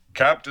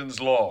Captain's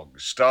log,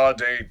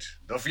 stardate,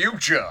 the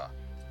future.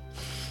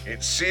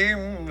 It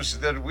seems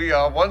that we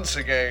are once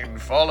again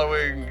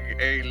following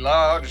a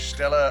large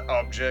stellar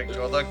object,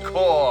 or the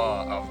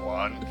core of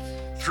one,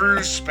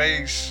 through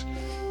space,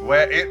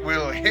 where it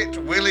will hit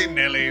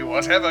willy-nilly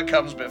whatever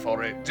comes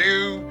before it,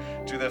 due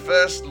to the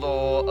first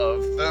law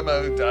of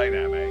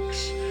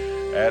thermodynamics.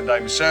 And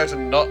I'm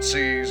certain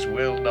Nazis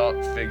will not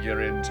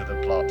figure into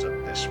the plot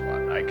of this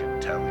one, I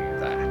can tell you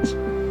that.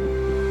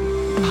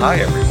 Hi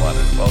everyone,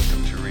 and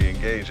welcome to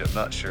Re-Engage. I'm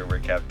not sure where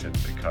Captain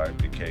Picard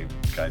became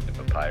kind of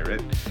a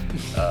pirate,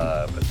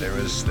 but there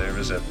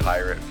was a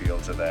pirate feel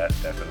to that,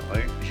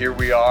 definitely. Here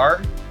we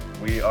are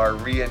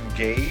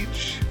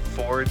Re-Engage,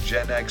 four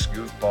Gen X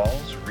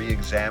goofballs,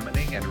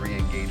 re-examining and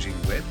re-engaging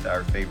with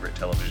our favorite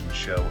television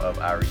show of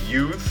our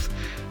youth,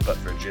 but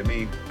for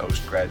Jimmy,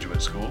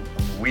 postgraduate school.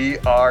 We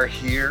are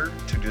here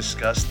to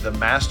discuss the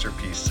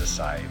Masterpiece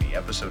Society,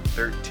 episode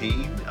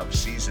 13 of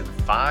season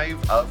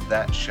 5 of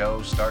that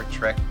show, Star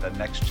Trek The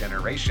Next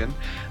Generation.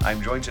 I'm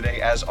joined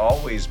today, as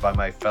always, by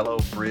my fellow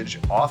bridge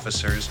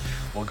officers.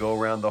 We'll go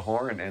around the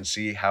horn and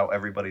see how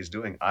everybody's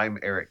doing. I'm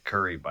Eric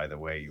Curry, by the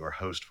way, your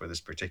host for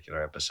this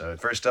particular episode.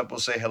 First up, we'll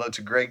say hello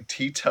to Greg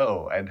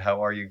Tito. And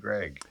how are you,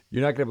 Greg?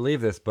 You're not going to believe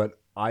this, but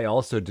I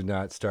also did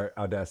not start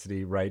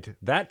Audacity right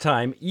that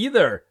time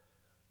either.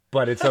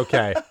 But it's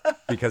okay,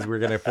 because we're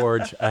going to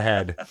forge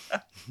ahead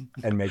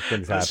and make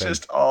things happen. Let's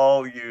just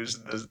all use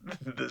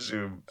the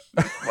Zoom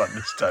one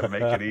this time,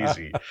 make it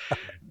easy.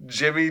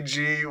 Jimmy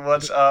G,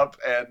 what's up?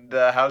 And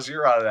how's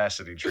your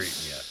Audacity treating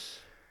you?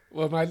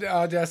 Well, my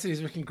Audacity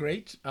is working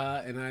great,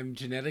 and I'm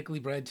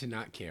genetically bred to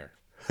not care.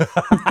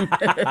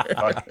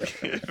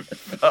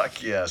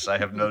 Fuck yes, I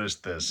have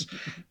noticed this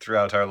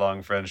throughout our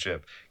long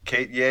friendship.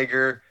 Kate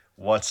Yeager,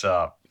 what's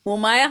up? Well,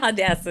 my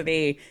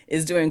Audacity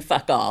is doing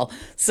fuck all.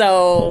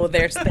 So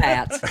there's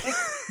that.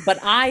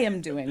 But I am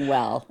doing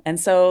well. And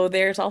so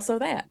there's also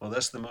that. Well,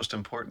 that's the most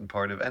important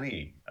part of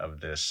any of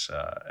this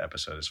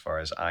episode as far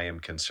as I am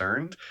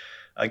concerned.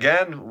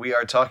 Again, we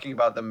are talking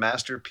about the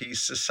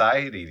Masterpiece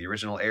Society. The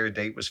original air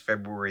date was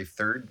February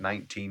 3rd,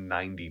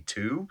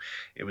 1992.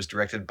 It was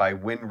directed by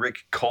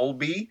Winrick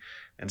Colby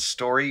and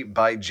story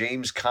by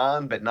James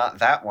Caan, but not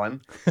that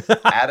one.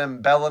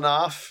 Adam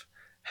Belanoff.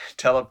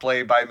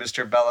 Teleplay by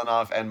Mr.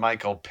 Belanoff and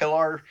Michael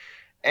Pillar.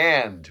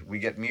 And we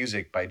get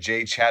music by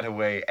Jay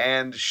Chataway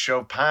and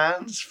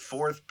Chopin's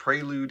Fourth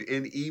Prelude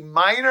in E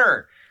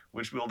minor,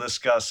 which we'll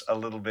discuss a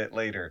little bit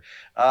later.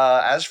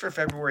 As for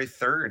February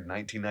 3rd,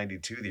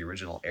 1992, the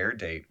original air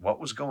date,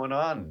 what was going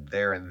on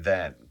there and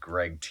then,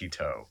 Greg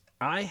Tito?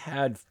 I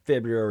had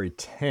February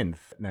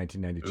 10th,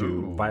 1992.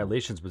 Ooh.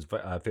 Violations was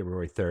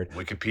February 3rd.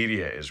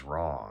 Wikipedia is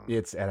wrong.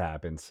 It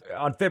happens.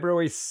 On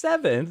February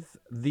 7th,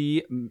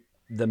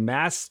 the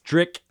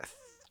Maastricht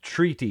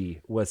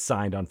Treaty was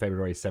signed on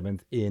February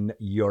 7th in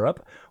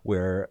Europe,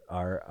 where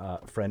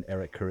our friend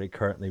Eric Curry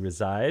currently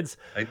resides.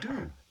 I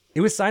do. It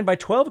was signed by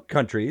 12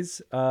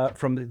 countries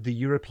from the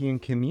European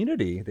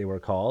Community, they were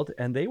called,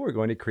 and they were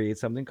going to create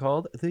something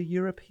called the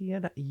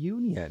European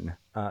Union.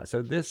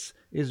 So this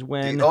is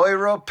when... Die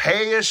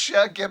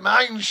Europäische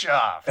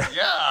Gemeinschaft,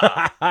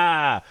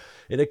 yeah!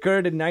 It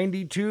occurred in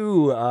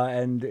 92,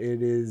 and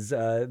it is.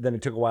 Then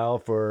it took a while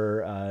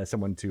for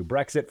someone to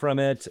Brexit from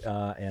it,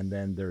 and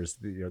then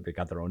they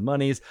got their own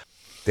monies.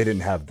 They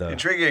didn't have the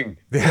intriguing.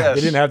 Yes.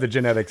 They didn't have the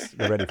genetics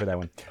ready for that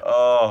one.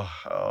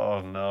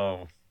 Oh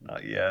no,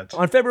 not yet.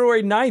 On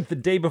February 9th, the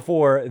day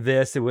before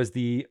this, it was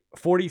the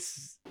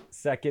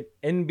 42nd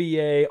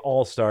NBA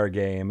All-Star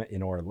Game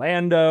in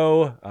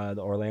Orlando.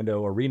 The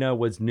Orlando Arena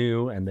was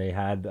new, and they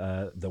had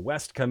the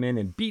West come in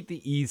and beat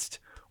the East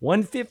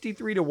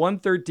 153 to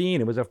 113.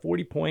 It was a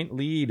 40-point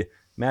lead.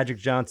 Magic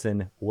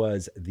Johnson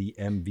was the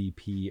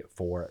MVP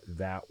for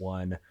that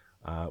one,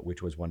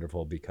 which was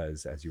wonderful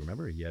because, as you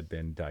remember, he had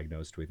been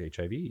diagnosed with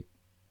HIV.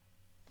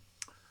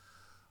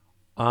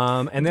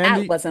 And then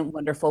that wasn't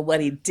wonderful. What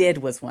he did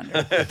was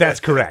wonderful. That's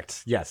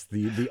correct. Yes,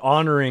 the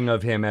honoring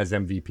of him as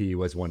MVP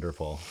was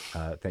wonderful.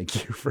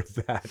 Thank you for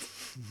that.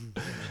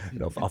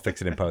 I'll fix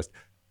it in post.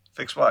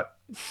 Fix what?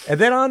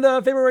 And then on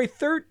February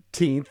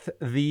 13th,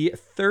 the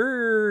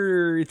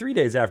 3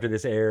 days after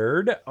this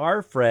aired,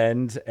 our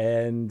friend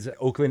and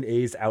Oakland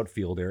A's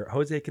outfielder,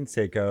 Jose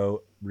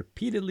Canseco,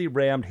 repeatedly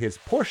rammed his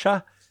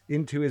Porsche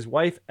into his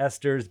wife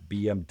Esther's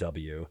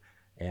BMW.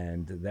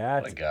 And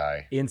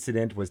that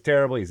incident was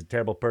terrible. He's a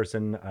terrible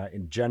person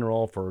in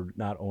general for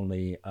not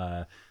only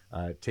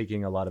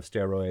taking a lot of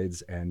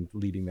steroids and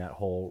leading that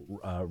whole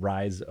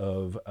rise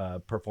of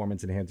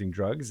performance-enhancing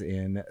drugs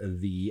in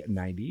the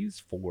 90s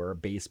for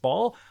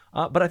baseball.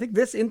 But I think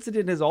this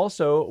incident is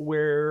also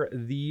where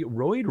the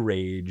roid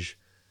rage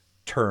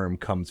term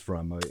comes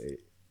from.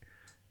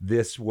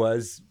 This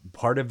was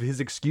part of his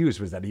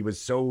excuse, was that he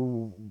was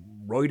so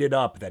roided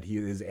up that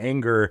his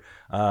anger,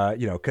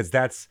 because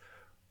that's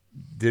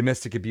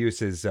domestic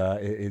abuse is,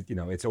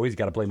 it's always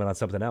got to blame it on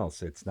something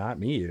else. It's not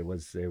me. It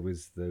was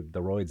the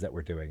roids that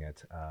were doing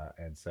it.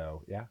 And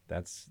so, yeah,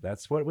 that's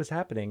what was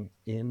happening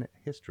in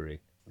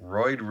history.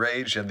 Roid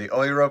Rage and the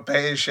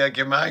Europäische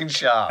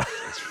Gemeinschaft.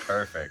 It's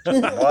perfect.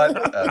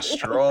 What a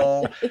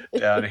stroll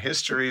down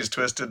history's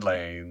twisted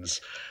lanes.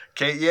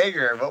 Kate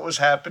Yeager, what was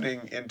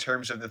happening in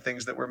terms of the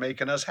things that were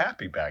making us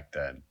happy back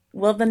then?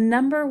 Well, the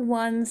number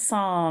one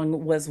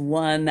song was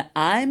one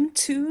I'm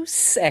Too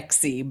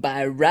Sexy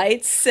by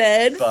Right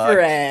Said Fuck.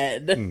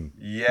 Fred.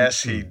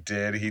 Yes, he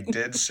did. He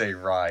did say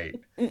right.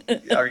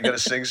 Are you going to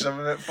sing some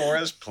of it for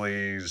us,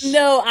 please?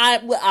 No,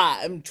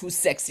 I'm too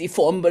sexy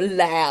for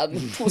Milan.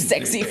 Too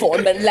sexy for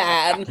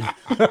Milan.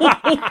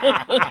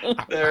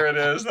 There it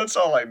is. That's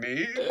all I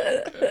need.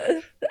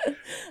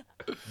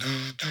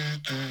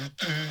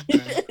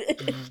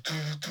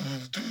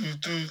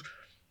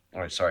 All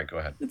right, sorry, go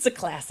ahead. It's a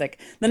classic.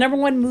 The number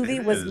one movie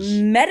It was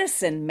is.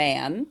 Medicine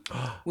Man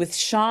with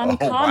Sean Oh,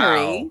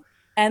 Connery wow.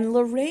 and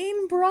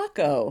Lorraine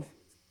Bracco.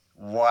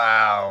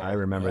 Wow. I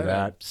remember What a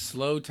that.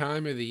 slow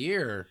time of the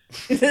year.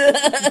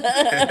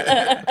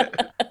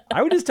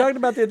 I was just talking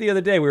about that the other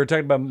day. We were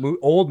talking about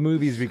old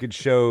movies we could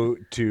show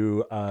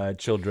to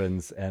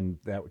children's, and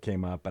that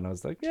came up, and I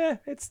was like, yeah,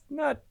 it's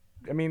not.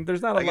 I mean,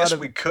 there's not a I lot guess of.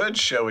 we could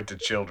show it to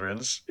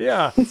children's.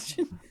 Yeah.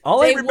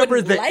 All I They remember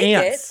is wouldn't the like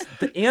ants.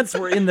 The ants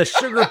were in the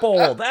sugar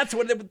bowl. That's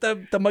what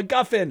the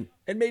MacGuffin.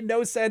 It made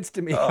no sense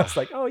to me. I was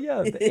like, oh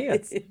yeah, the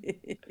ants.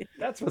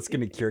 That's what's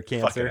gonna cure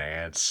Fucking cancer.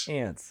 ants.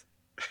 Ants.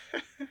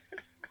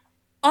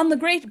 On the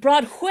Great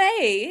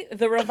Broadway,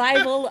 the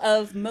revival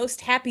of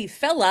Most Happy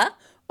Fella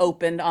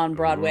opened on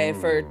Broadway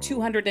for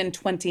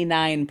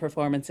 229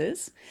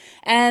 performances.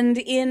 And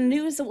in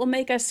news that will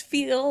make us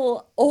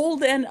feel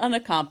old and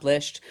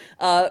unaccomplished,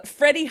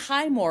 Freddie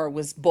Highmore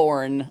was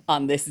born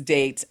on this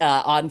date,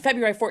 on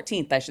February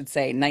 14th, I should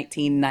say,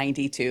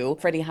 1992.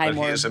 Freddie But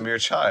Highmore, he is a mere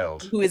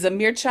child. who is a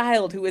mere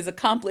child who has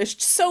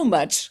accomplished so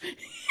much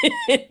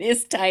in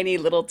his tiny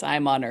little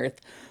time on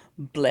Earth.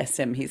 Bless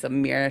him, he's a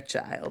mere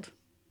child.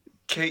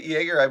 Kate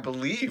Yeager, I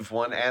believe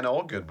one Ann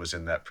Allgood was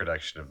in that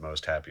production of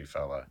Most Happy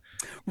Fella.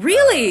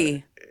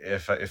 Really?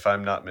 If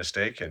I'm not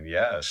mistaken,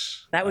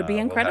 yes. That would be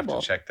We'll incredible.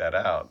 have to check that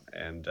out.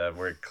 And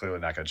we're clearly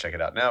not going to check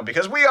it out now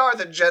because we are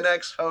the Gen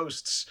X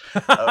hosts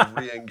of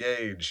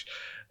Reengage.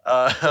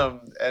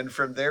 And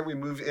from there, we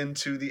move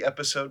into the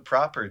episode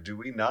proper, do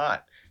we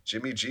not?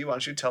 Jimmy G, why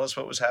don't you tell us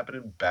what was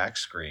happening back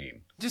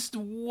screen? Just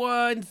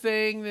one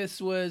thing. This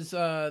was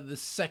the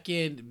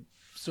second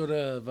sort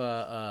of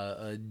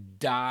a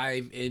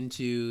dive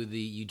into the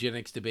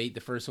eugenics debate.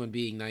 The first one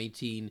being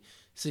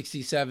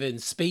 1967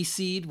 Space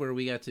Seed, where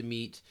we got to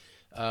meet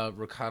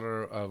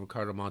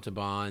Ricardo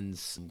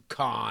Montalban's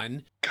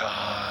Khan.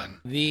 Gone.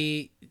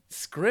 The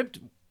script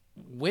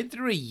went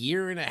through a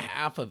year and a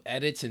half of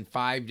edits and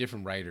 5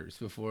 different writers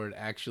before it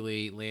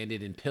actually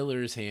landed in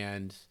Pillar's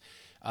hands.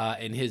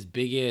 And his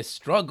biggest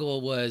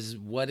struggle was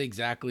what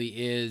exactly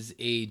is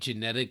a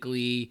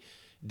genetically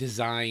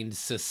designed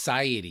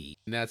society.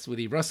 And that's what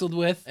he wrestled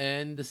with.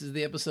 And this is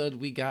the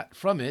episode we got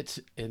from it.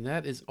 And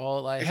that is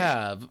all I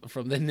have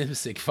from the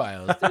Nimsic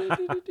files.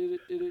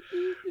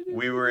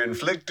 We were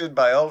inflicted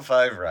by all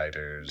 5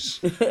 writers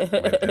with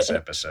this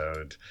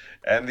episode.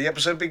 And the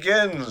episode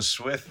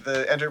begins with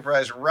the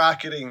Enterprise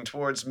rocketing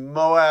towards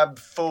Moab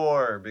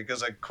 4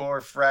 because a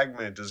core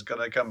fragment is going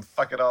to come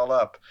fuck it all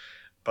up.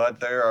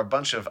 But there are a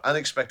bunch of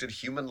unexpected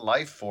human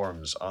life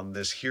forms on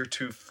this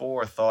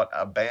heretofore thought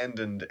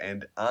abandoned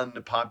and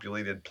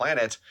unpopulated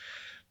planet.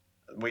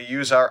 We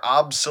use our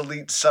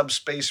obsolete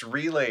subspace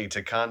relay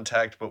to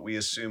contact what we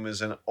assume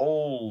is an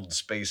old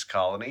space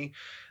colony.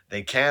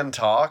 They can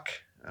talk.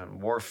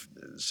 Worf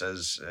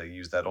says,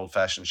 use that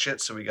old-fashioned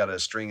shit, so we got a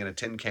string and a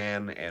tin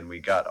can, and we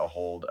got a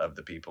hold of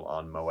the people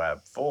on Moab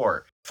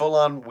 4. Full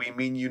on, we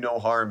mean you no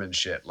harm and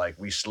shit. Like,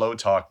 we slow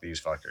talk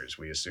these fuckers.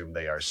 We assume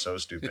they are so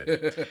stupid.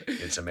 It's It would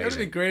have amazing.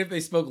 been great if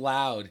they spoke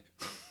loud.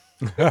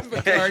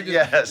 Picard just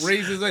Yes.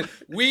 raises like,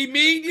 we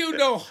mean you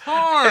no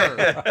harm.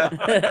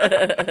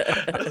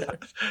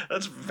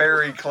 That's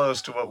very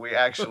close to what we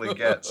actually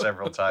get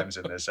several times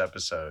in this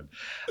episode.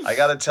 I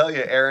gotta tell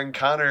you, Aaron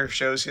Connor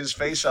shows his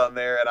face on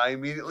there, and I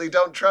immediately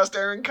don't trust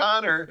Aaron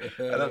Connor.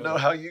 I don't know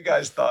how you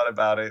guys thought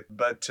about it,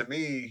 but to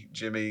me,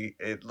 Jimmy,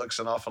 it looks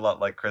an awful lot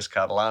like Chris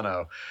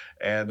Catalano.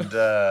 And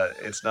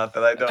it's not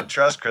that I don't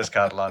trust Chris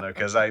Catalano,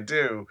 because I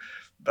do.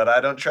 But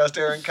I don't trust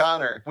Aaron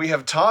Connor. We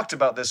have talked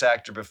about this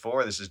actor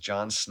before. This is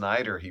John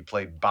Snyder. He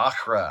played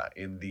Bachra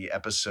in the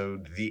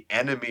episode The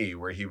Enemy,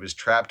 where he was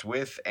trapped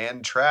with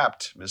and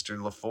trapped Mr.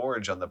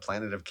 LaForge on the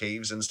planet of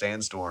caves and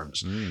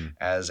sandstorms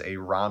as a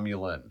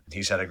Romulan.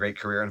 He's had a great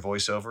career in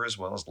voiceover as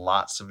well as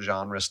lots of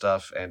genre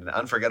stuff and an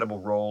unforgettable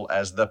role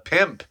as the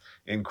pimp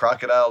in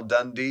Crocodile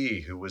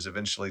Dundee, who was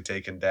eventually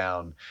taken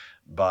down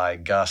by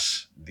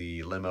Gus,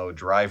 the limo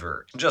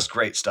driver. Just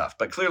great stuff.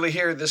 But clearly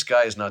here, this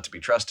guy is not to be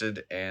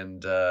trusted,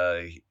 and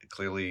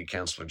clearly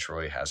Counselor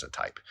Troy has a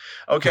type.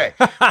 Okay,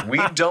 we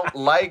don't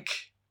like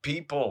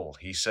people,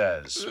 he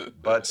says.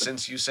 But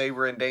since you say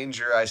we're in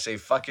danger, I say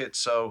fuck it.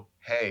 So,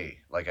 hey,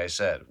 like I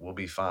said, we'll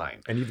be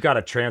fine. And you've got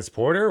a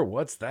transporter?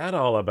 What's that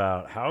all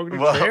about? How do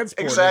Well, transporters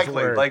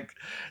exactly. work? Like,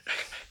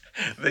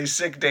 They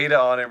sick data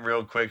on him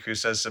real quick, who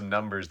says some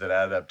numbers that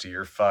add up to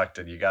 "you're fucked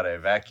and you got to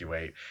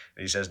evacuate."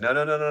 And he says, "No,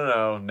 no, no, no,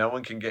 no. No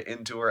one can get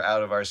into or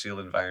out of our sealed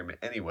environment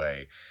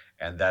anyway."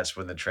 And that's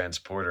when the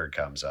transporter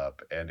comes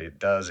up. And it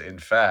does, in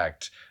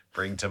fact,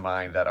 bring to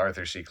mind that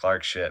Arthur C.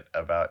 Clarke shit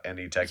about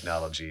any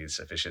technology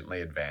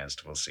sufficiently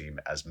advanced will seem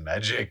as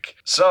magic.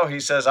 So he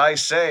says, "I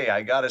say,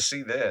 I gotta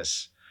see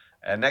this."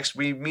 And next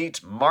we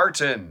meet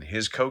Martin,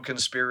 his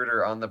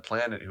co-conspirator on the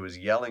planet, who is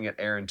yelling at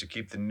Aaron to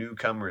keep the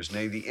newcomers,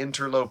 nay, the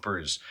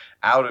interlopers,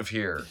 out of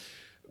here.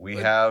 We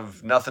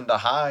have nothing to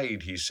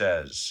hide, he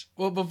says.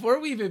 Well, before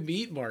we even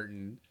meet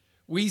Martin,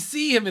 we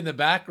see him in the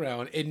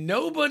background, and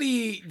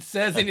nobody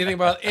says anything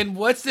about. And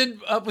what's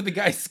up with the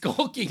guy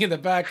skulking in the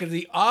back? Because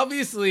he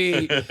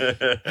obviously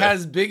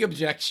has big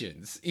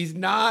objections. He's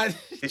not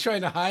trying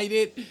to hide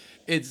it.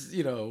 It's,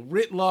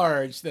 writ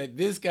large that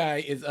this guy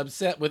is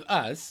upset with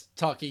us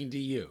talking to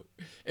you.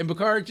 And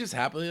Picard just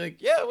happily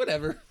like, yeah,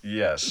 whatever.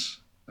 Yes.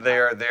 They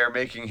are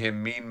making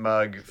him mean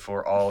mug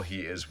for all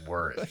he is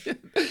worth.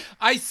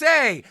 I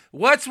say,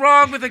 what's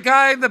wrong with the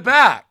guy in the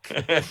back?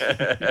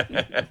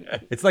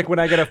 It's like when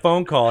I get a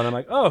phone call and I'm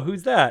like, oh,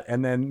 who's that?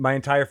 And then my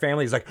entire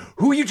family is like,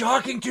 who are you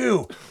talking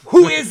to?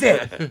 Who is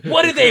it?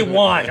 What do they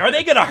want? Are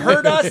they going to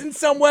hurt us in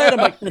some way? And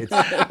I'm like,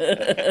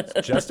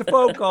 it's just a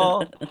phone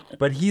call.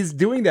 But he's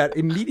doing that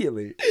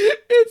immediately.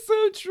 It's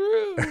so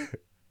true.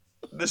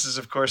 This is,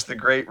 of course, the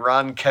great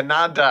Ron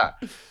Canada.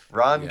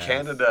 Ron Yes.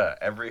 Canada,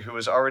 who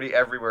is already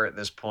everywhere at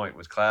this point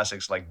with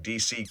classics like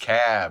DC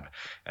Cab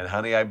and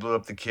Honey, I Blew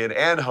Up the Kid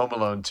and Home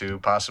Alone 2,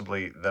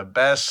 possibly the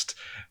best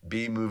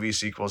B-movie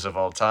sequels of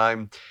all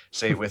time.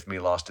 Say it with me,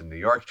 Lost in New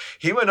York.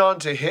 He went on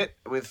to hit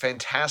with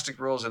fantastic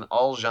roles in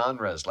all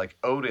genres, like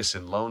Otis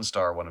in Lone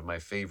Star, one of my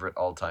favorite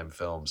all-time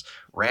films,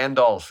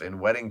 Randolph in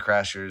Wedding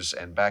Crashers,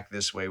 and Back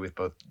This Way with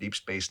both Deep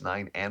Space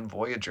Nine and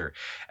Voyager,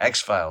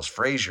 X-Files,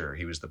 Frasier.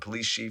 He was the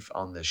police chief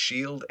on The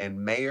Shield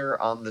and mayor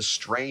on The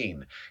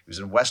Strain. He was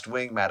in West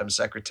Wing, Madam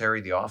Secretary,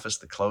 The Office,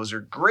 The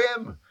Closer,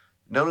 Grimm,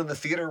 known in the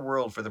theater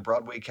world for the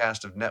Broadway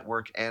cast of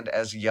Network, and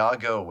as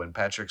Iago when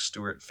Patrick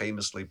Stewart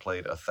famously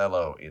played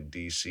Othello in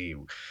D.C.,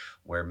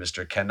 where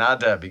Mr.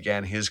 Canada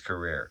began his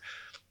career.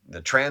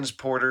 The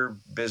transporter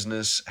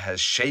business has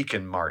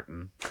shaken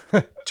Martin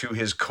to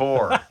his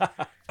core.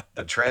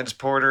 The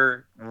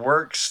transporter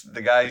works,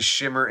 the guys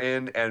shimmer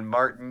in, and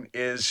Martin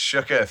is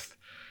shooketh.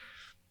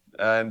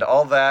 And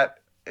all that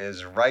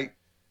is right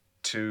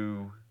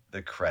to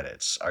the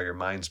credits. Are your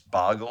minds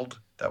boggled?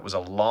 That was a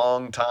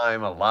long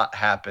time. A lot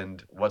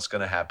happened. What's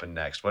going to happen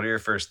next? What are your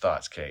first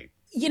thoughts, Kate?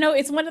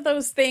 It's one of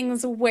those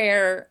things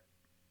where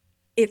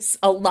it's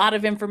a lot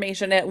of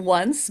information at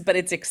once, but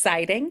it's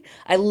exciting.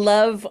 I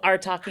love our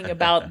talking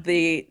about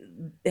the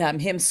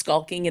him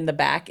skulking in the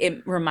back.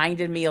 It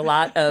reminded me a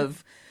lot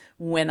of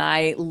when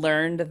I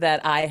learned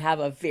that I have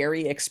a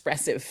very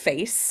expressive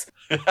face.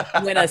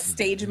 When a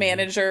stage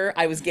manager,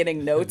 I was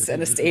getting notes,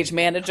 and a stage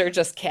manager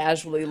just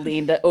casually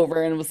leaned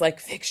over and was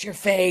like, "Fix your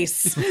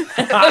face,"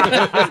 because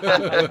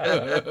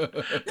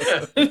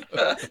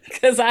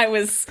I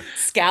was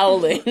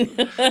scowling,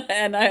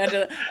 and I had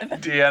to.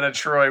 Deanna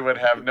Troy would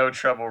have no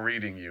trouble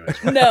reading you. Is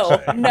what No,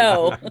 you're saying.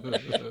 no,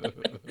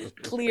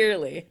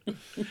 clearly.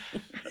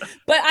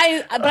 But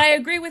I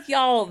agree with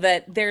y'all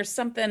that there's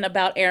something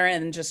about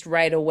Aaron just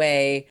right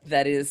away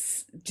that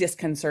is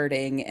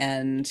disconcerting,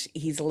 and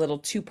he's a little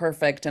too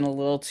perfect and a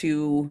little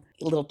too.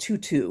 A little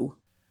too.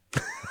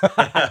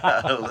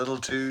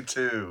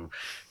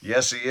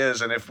 Yes, he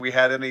is. And if we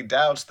had any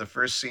doubts, the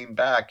first scene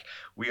back,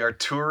 we are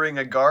touring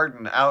a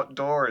garden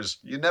outdoors.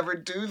 You never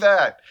do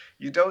that.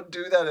 You don't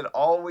do that. It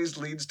always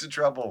leads to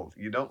trouble.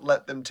 You don't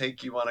let them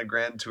take you on a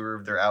grand tour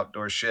of their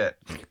outdoor shit.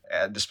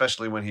 And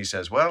especially when he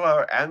says, well,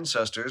 our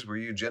ancestors were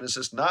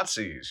eugenicist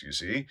Nazis, you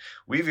see.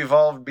 We've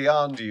evolved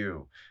beyond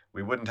you.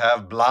 We wouldn't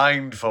have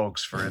blind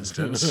folks, for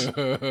instance.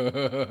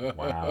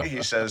 Wow.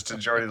 He says to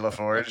Geordie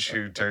LaForge,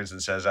 who turns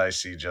and says, I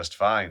see just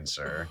fine,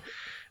 sir.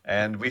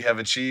 And we have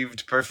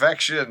achieved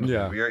perfection.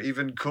 Yeah. We are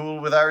even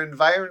cool with our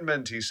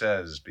environment, he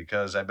says,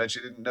 because I bet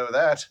you didn't know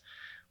that.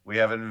 We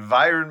have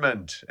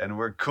environment, and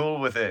we're cool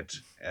with it.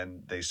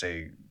 And they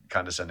say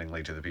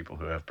condescendingly to the people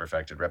who have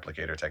perfected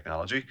replicator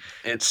technology.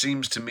 It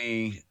seems to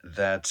me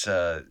that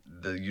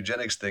the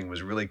eugenics thing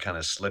was really kind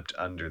of slipped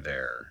under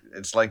there.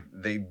 It's like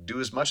they do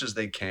as much as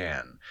they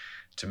can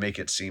to make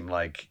it seem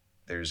like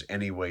there's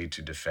any way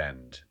to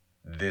defend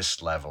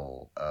this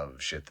level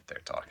of shit that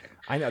they're talking.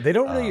 I know. They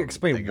don't really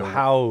explain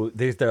how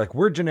they're like,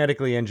 we're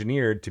genetically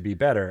engineered to be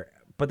better,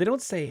 but they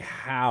don't say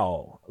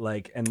how.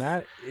 And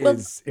that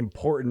is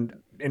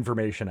important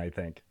information, I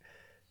think.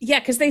 Yeah,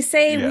 because they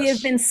say we have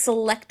Yes. been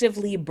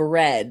selectively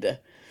bred,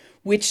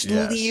 which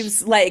Yes.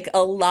 leaves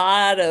a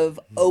lot of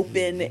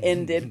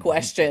open-ended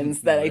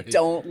questions that I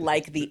don't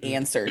like the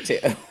answer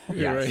to.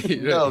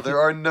 Right. No, there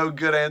are no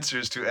good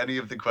answers to any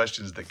of the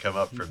questions that come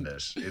up from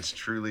this. It's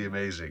truly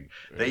amazing.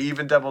 They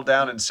even double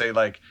down and say,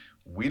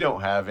 we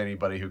don't have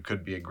anybody who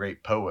could be a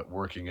great poet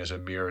working as a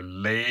mere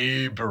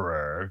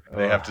laborer.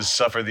 They have to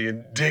suffer the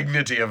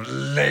indignity of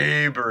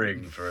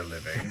laboring for a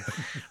living.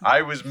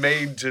 I was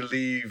made to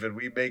leave, and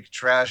we make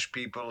trash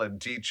people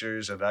and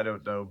teachers and, I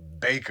don't know,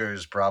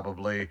 bakers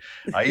probably.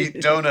 I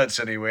eat donuts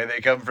anyway. They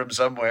come from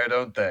somewhere,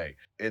 don't they?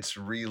 It's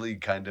really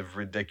kind of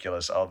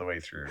ridiculous all the way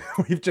through.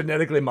 We've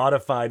genetically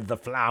modified the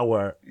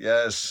flower.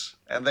 Yes,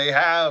 and they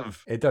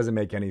have. It doesn't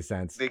make any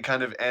sense. They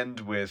kind of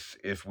end with,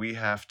 if we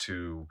have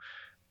to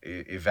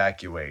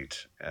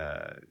evacuate,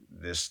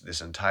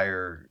 this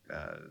entire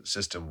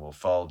system will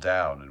fall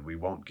down, and we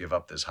won't give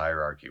up this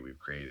hierarchy we've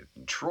created.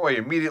 And Troy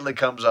immediately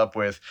comes up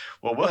with,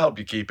 well, we'll help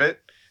you keep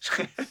it.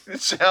 It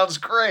sounds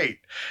great.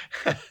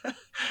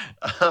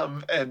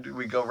 And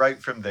we go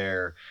right from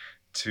there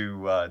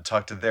to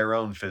talk to their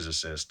own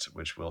physicist,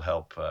 which will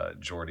help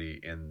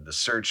Geordi in the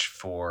search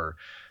for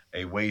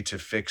a way to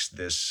fix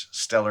this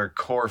stellar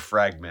core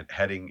fragment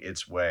heading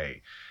its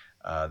way.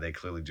 They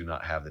clearly do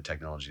not have the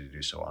technology to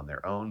do so on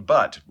their own,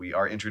 but we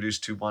are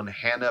introduced to one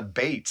Hannah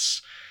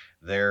Bates,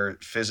 their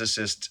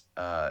physicist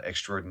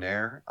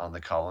extraordinaire on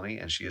the colony,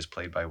 and she is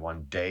played by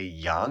one Dae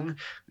Young,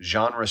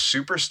 genre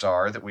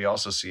superstar that we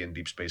also see in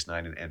Deep Space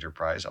Nine and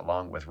Enterprise,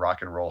 along with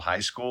Rock and Roll High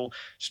School,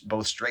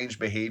 both Strange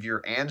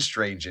Behavior and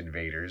Strange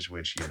Invaders,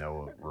 which, you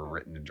know, were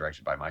written and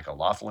directed by Michael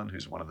Laughlin,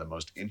 who's one of the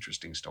most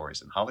interesting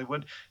stories in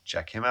Hollywood.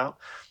 Check him out.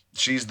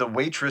 She's the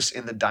waitress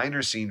in the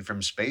diner scene from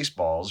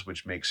Spaceballs,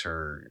 which makes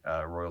her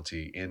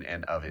royalty in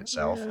and of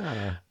itself.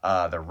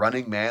 Yeah. The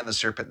Running Man, The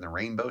Serpent and the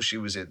Rainbow. She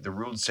was the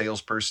rude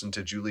salesperson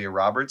to Julia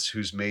Roberts,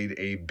 who's made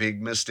a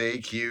big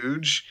mistake,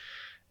 huge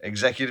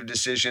Executive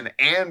Decision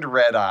and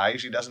Red Eye.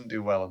 She doesn't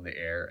do well in the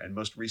air. And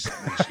most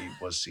recently, she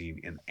was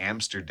seen in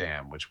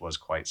Amsterdam, which was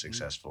quite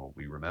successful,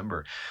 we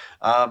remember.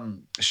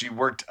 She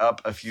worked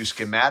up a few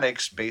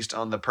schematics based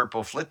on the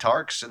purple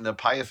Flitarks and the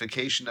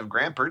piification of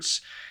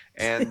Gramperts.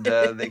 And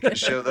they can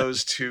show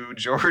those to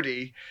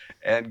Geordi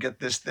and get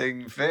this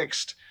thing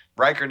fixed.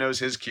 Riker knows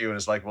his cue and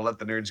is like, well, let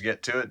the nerds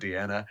get to it,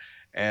 Deanna,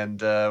 and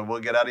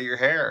we'll get out of your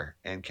hair.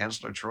 And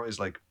Chancellor Troy's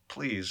like,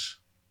 please,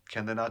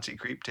 can the Nazi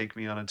creep take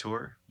me on a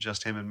tour?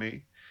 Just him and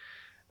me?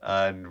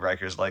 And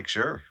Riker's like,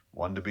 sure,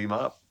 one to beam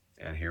up.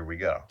 And here we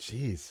go.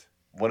 Jeez.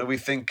 What do we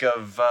think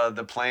of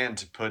the plan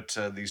to put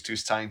these two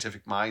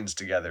scientific minds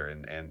together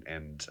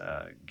and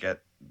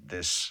get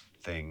this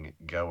thing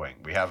going?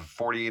 We have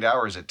 48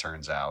 hours, it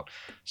turns out.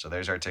 So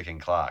there's our ticking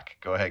clock.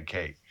 Go ahead,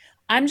 Kate.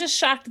 I'm just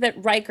shocked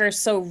that Riker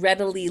so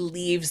readily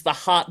leaves the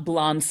hot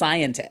blonde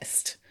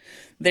scientist.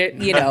 There,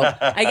 you know,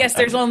 I guess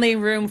there's only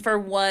room for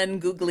one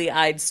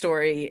googly-eyed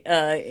story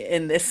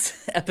in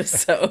this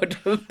episode,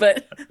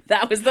 but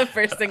that was the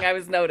first thing I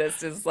was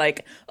noticed is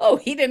like, oh,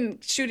 he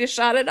didn't shoot his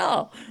shot at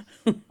all.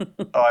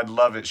 Oh, I'd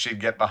love it. She'd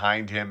get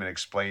behind him and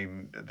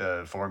explain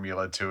the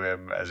formula to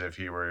him as if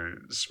he were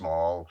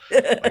small,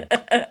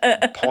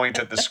 like point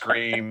at the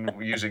screen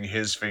using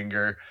his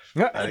finger.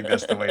 I think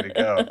that's the way to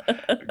go.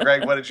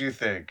 Greg, what did you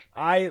think?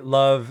 I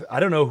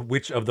don't know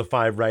which of the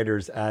 5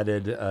 writers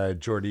added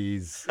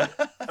Geordi's,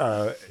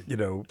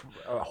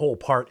 whole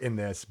part in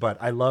this, but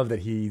I love that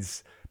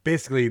he's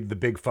basically the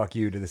big fuck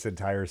you to this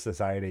entire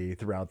society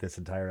throughout this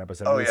entire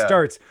episode. Oh, It yeah.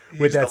 starts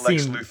with He's that the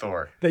Lex scene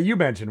Luthor. that you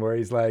mentioned where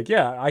he's like,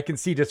 yeah, I can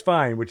see just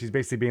fine, which he's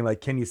basically being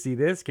like, can you see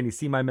this? Can you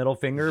see my middle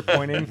finger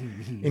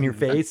pointing in your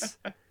face?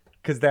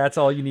 Because that's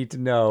all you need to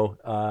know.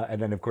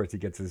 And then, of course, he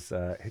gets his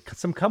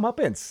some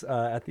comeuppance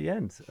at the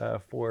end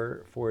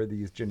for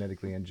these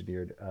genetically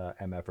engineered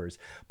MFers.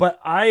 But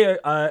I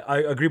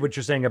agree with what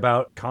you're saying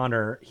about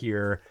Connor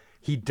here.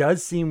 He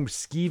does seem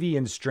skeevy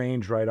and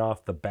strange right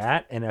off the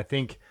bat. And I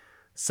think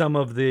some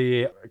of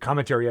the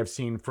commentary I've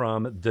seen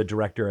from the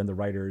director and the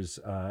writers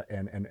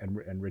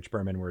and Rich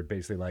Berman were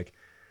basically like,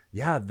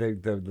 yeah,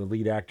 the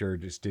lead actor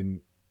just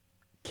didn't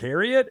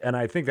carry it, and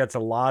I think that's a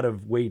lot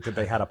of weight that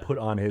they had to put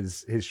on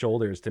his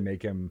shoulders to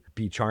make him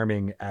be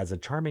charming as a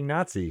charming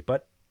Nazi.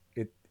 But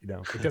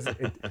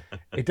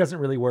it doesn't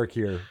really work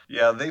here.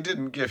 Yeah, they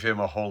didn't give him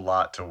a whole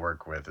lot to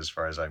work with as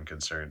far as I'm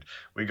concerned.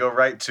 We go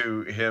right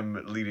to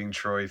him leading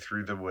Troy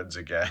through the woods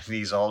again.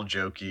 He's all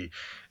jokey.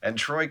 And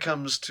Troy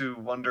comes to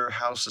wonder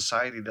how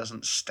society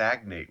doesn't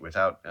stagnate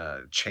without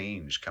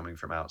change coming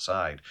from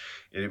outside.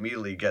 It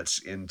immediately gets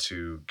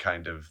into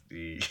kind of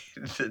the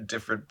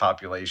different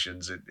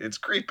populations. It's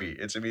creepy.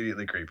 It's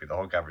immediately creepy, the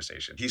whole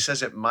conversation. He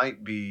says it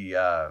might be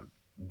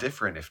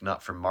different if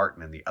not for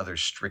Martin and the other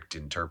strict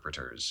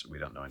interpreters. We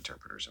don't know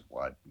interpreters of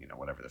what,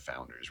 whatever the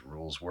founders'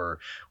 rules were.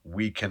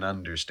 We can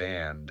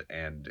understand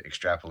and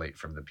extrapolate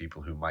from the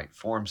people who might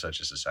form such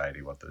a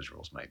society what those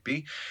rules might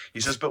be. He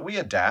says, but we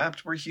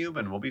adapt. We're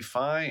human. We'll be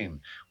fine.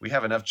 We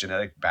have enough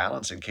genetic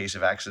balance in case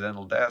of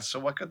accidental death. So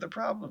what could the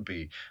problem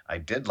be? I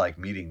did like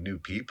meeting new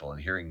people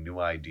and hearing new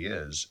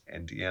ideas.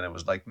 And Deanna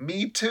was like,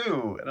 me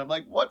too. And I'm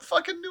like, what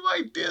fucking new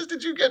ideas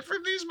did you get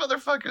from these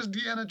motherfuckers,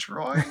 Deanna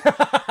Troy?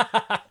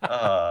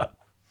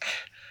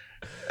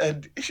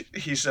 And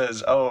he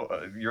says, oh,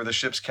 you're the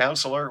ship's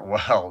counselor?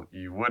 Well,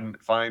 you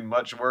wouldn't find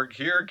much work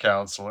here,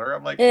 counselor.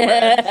 I'm like,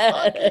 red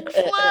fucking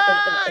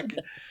flag!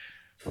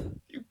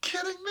 You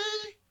kidding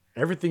me?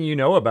 Everything you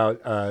know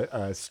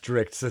about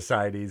strict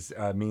societies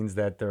means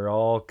that they're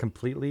all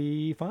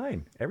completely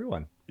fine.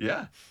 Everyone.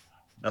 Yeah.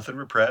 Nothing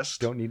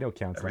repressed. Don't need no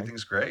counseling.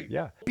 Everything's great.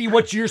 Yeah. Be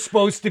what you're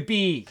supposed to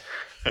be.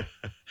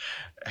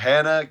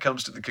 Hannah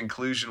comes to the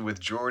conclusion with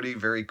Geordi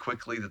very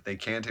quickly that they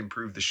can't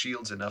improve the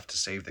shields enough to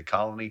save the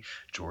colony.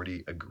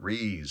 Geordi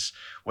agrees.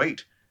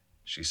 Wait,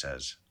 she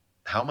says,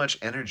 how much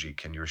energy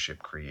can your ship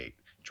create?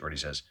 Geordi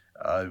says,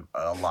 a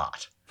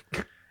lot.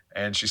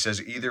 And she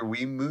says, either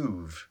we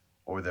move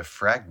or the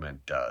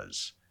fragment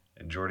does.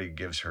 And Geordi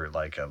gives her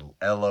like a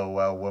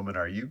LOL, woman,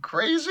 are you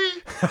crazy?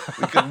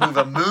 We could move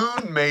a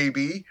moon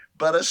maybe,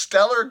 but a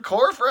stellar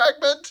core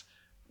fragment?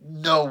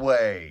 No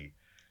way.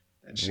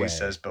 And she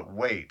says, but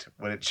wait,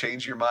 would it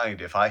change your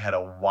mind if I had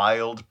a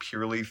wild,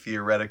 purely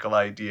theoretical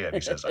idea? And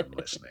he says, I'm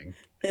listening.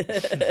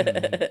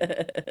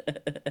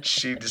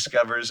 She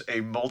discovers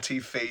a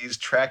multi-phase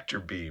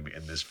tractor beam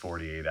in this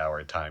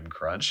 48-hour time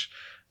crunch.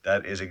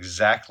 That is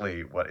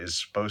exactly what is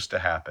supposed to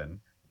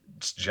happen.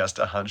 It's just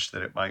a hunch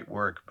that it might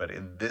work. But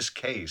in this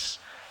case,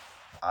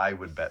 I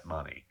would bet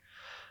money.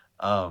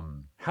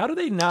 How do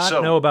they not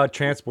know about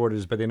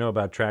transporters, but they know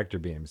about tractor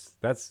beams?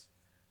 That's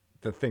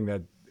the thing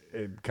that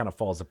it kind of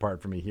falls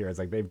apart for me here. It's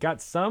like they've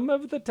got some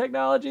of the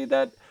technology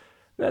that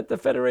the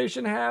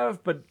Federation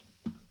have, but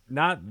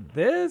not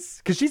this.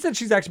 Because she said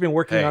she's actually been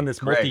working on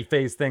this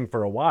multi-phase thing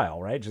for a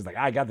while, right? She's like,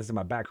 I got this in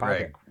my back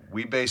pocket.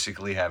 We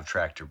basically have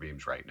tractor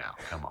beams right now.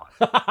 Come on.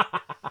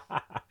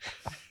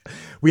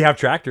 We have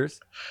tractors.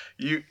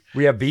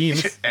 We have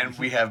beams. And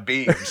we have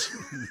beams.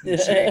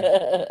 See,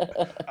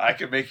 I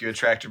could make you a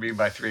tractor beam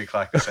by 3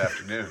 o'clock this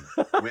afternoon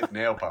with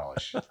nail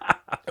polish.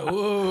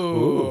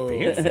 Ooh,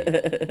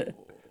 fancy.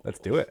 Let's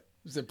do it.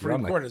 The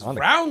Supreme Court has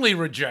roundly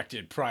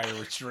rejected prior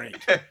restraint.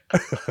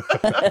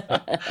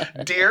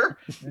 Dear,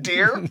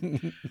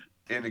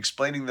 in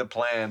explaining the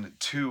plan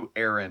to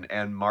Aaron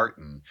and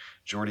Martin,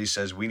 Geordi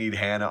says we need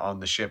Hannah on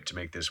the ship to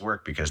make this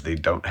work because they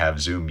don't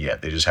have Zoom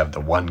yet. They just have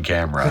the one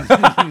camera with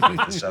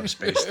the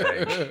subspace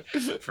thing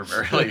from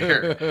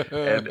earlier.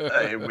 And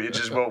it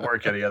just won't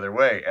work any other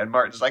way. And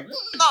Martin's like,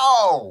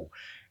 no!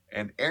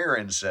 And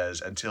Aaron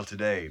says, until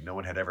today, no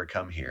one had ever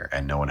come here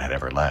and no one had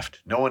ever left.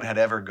 No one had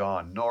ever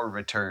gone nor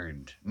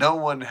returned. No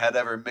one had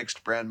ever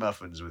mixed bran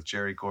muffins with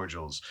cherry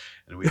cordials.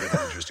 And we live in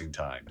interesting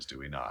times, do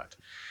we not?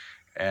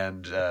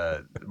 And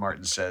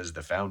Martin says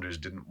the founders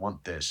didn't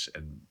want this.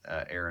 And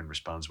Aaron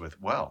responds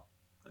with, well,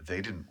 they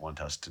didn't want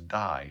us to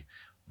die.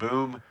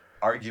 Boom.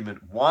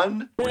 Argument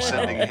 1. We're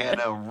sending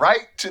Hannah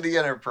right to the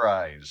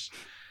Enterprise.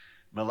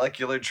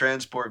 Molecular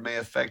transport may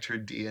affect her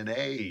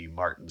DNA,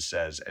 Martin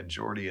says. And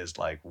Geordi is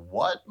like,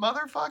 what,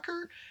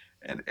 motherfucker?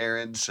 And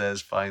Aaron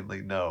says,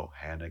 finally, no,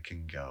 Hannah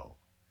can go.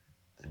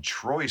 And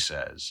Troy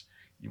says,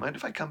 you mind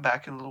if I come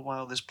back in a little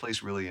while? This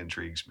place really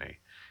intrigues me.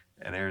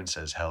 And Aaron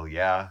says, hell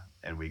yeah.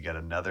 And we get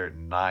another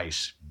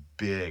nice,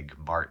 big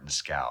Martin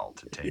scowl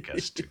to take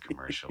us to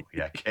commercial.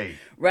 Yeah, Kate.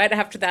 Right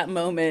after that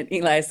moment,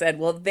 Eli said,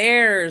 well,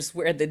 there's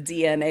where the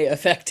DNA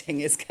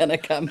affecting is going to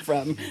come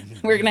from.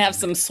 We're going to have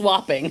some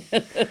swapping.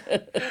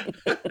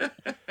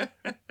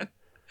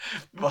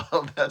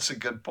 Well, that's a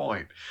good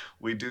point.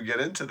 We do get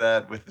into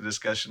that with the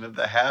discussion of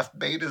the half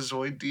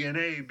Betazoid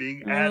DNA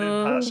being added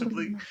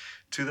possibly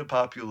to the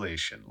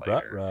population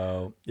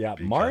later. Yeah,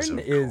 Martin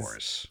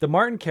is the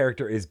Martin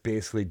character is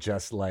basically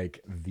just like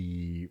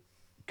the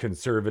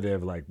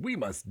conservative, like we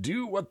must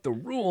do what the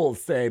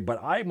rules say,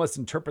 but I must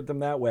interpret them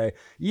that way.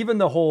 Even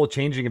the whole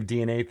changing of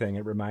DNA thing,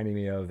 it reminded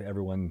me of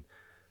everyone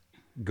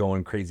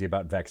going crazy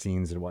about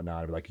vaccines and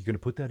whatnot. Like, you're going to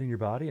put that in your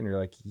body? And you're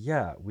like,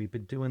 yeah, we've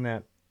been doing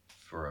that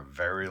for a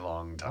very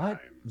long time.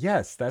 What?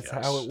 Yes, that's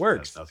how it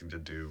works. It has nothing to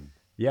do.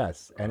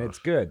 Yes, and it's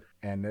good,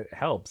 and it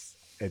helps.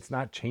 It's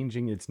not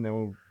changing. It's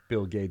no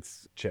Bill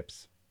Gates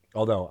chips.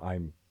 Although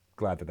I'm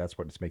glad that that's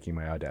what's making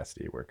my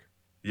Audacity work.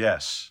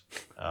 Yes,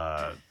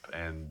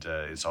 and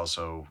it's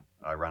also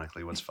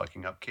ironically what's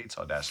fucking up Kate's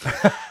Audacity.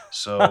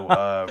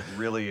 So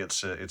really,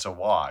 it's a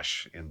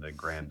wash in the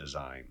grand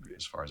design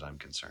as far as I'm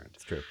concerned.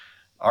 It's true.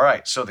 All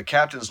right, so the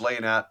captain's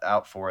laying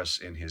out for us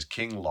in his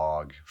King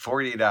log,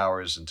 48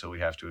 hours until we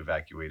have to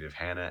evacuate if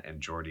Hannah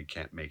and Geordi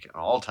can't make an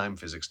all-time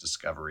physics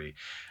discovery.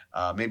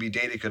 Maybe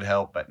Data could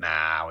help, but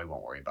nah, we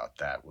won't worry about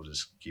that. We'll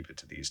just keep it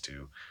to these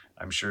two.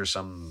 I'm sure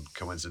some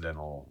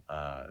coincidental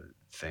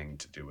thing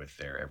to do with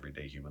their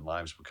everyday human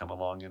lives will come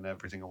along and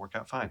everything will work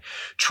out fine.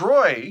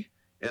 Troy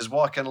is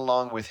walking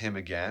along with him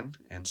again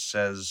and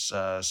says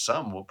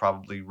some will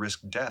probably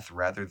risk death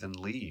rather than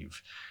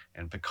leave.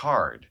 And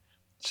Picard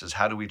says,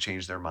 how do we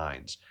change their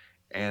minds?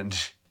 And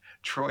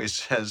Troy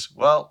says,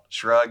 well,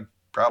 shrug,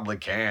 probably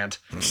can't.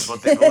 That's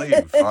what they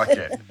believe. Fuck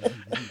it.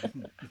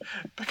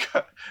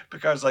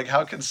 Picard's like,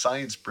 how can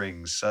science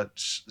bring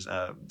such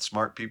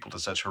smart people to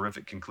such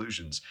horrific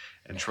conclusions?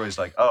 And Troy's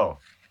like, oh,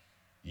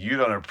 you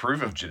don't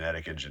approve of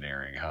genetic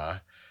engineering, huh?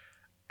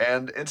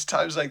 And it's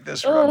times like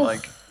this where I'm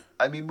like,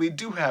 I mean, we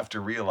do have to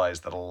realize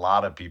that a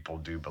lot of people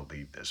do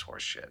believe this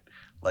horse shit.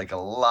 Like a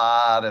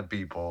lot of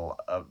people,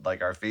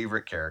 like our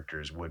favorite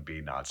characters would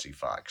be Nazi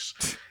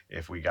fucks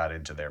if we got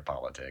into their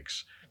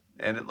politics.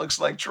 And it looks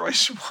like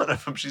Troy's one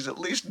of them. She's at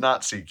least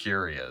Nazi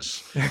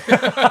curious.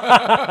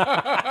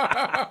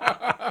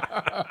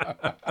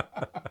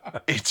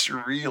 It's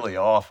really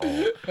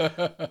awful.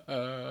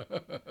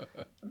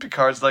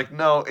 Picard's like,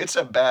 no, it's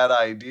a bad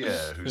idea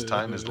whose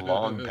time is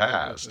long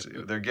past.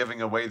 They're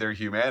giving away their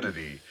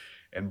humanity.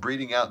 And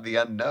breeding out the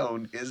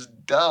unknown is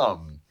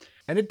dumb.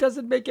 And it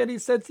doesn't make any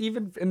sense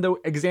even in the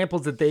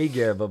examples that they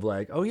give of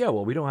like, oh yeah,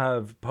 well, we don't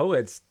have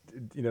poets,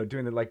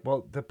 doing it. Like,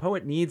 well, the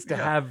poet needs to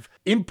have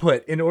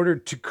input in order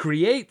to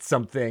create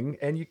something.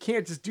 And you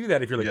can't just do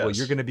that if you're like, well,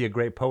 you're going to be a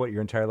great poet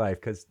your entire life.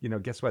 Because,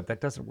 guess what?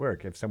 That doesn't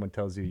work. If someone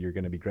tells you you're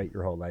going to be great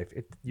your whole life,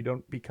 you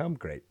don't become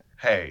great.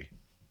 Hey,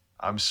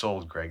 I'm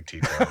sold, Greg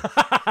Tito.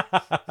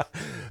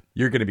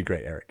 You're going to be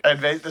great, Eric.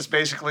 And that's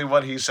basically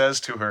what he says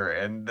to her.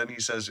 And then he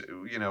says,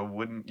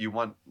 wouldn't you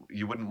want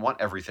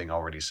everything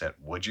already set,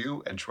 would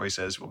you? And Troy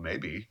says, well,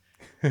 maybe.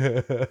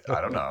 I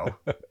don't know.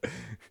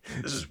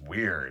 This is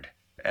weird.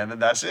 And then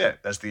that's it.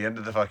 That's the end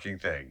of the fucking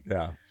thing.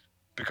 Yeah.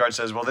 Picard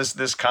says, well,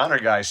 this Connor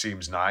guy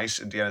seems nice.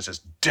 And Deanna says,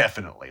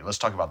 definitely. Let's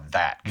talk about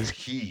that because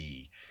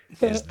he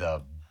is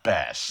the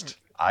best.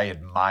 I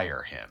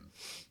admire him.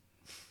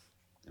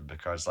 And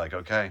Picard's like,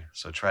 okay,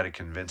 so try to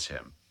convince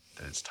him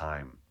that it's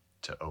time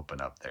to open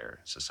up their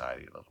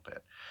society a little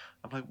bit.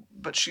 I'm like,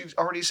 but she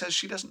already says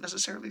she doesn't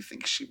necessarily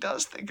think she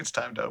does think it's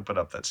time to open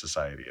up that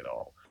society at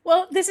all.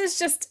 Well, this is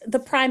just the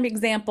prime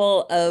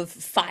example of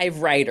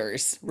 5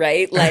 writers,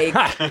 right? Like,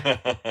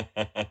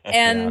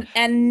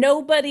 and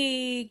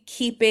nobody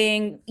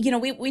keeping,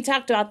 we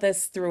talked about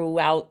this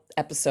throughout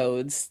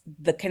episodes.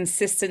 The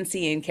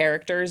consistency in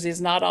characters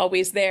is not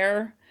always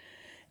there.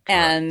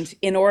 And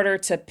in order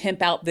to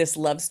pimp out this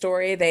love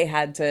story, they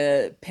had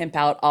to pimp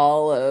out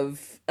all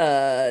of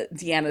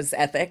Deanna's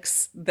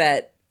ethics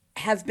that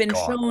have been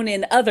shown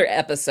in other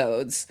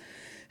episodes.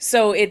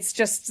 So it's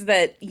just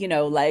that,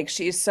 like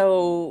she's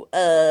so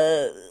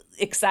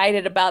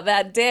excited about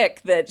that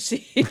dick that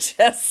she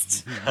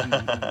just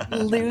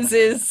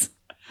loses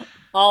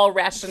all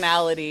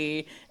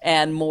rationality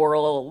and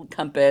moral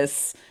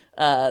compass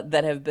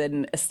that have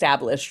been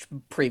established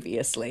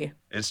previously.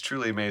 It's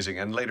truly amazing.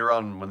 And later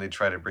on, when they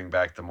try to bring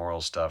back the moral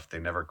stuff, they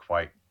never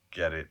quite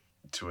get it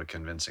to a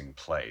convincing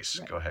place.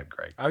 Right. Go ahead,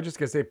 Greg. I was just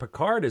going to say,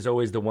 Picard is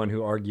always the one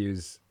who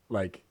argues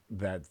like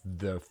that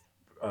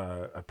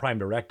a prime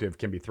directive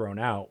can be thrown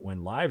out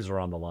when lives are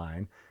on the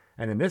line.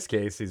 And in this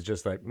case, he's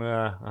just like,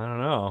 I don't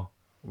know.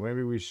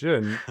 Maybe we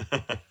shouldn't.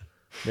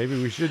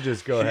 Maybe we should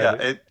just go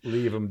ahead and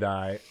leave him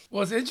die.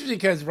 Well, it's interesting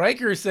because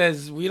Riker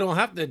says we don't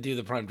have to do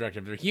the prime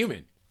directive. They're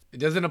human. It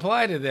doesn't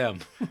apply to them.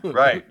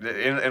 Right.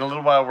 In a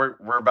little while,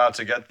 we're about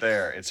to get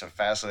there. It's a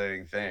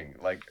fascinating thing.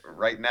 Like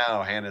right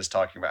now, Hannah's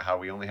talking about how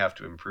we only have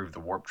to improve the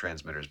warp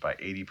transmitters by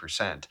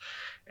 80%.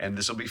 And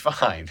this will be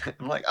fine.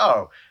 I'm like,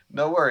 oh,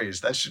 no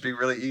worries. That should be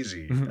really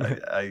easy.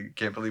 I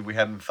can't believe we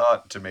hadn't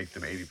thought to make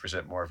them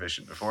 80% more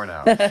efficient before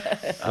now.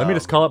 Let me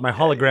just call up my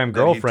hologram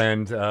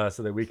girlfriend so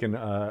that we can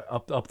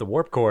up the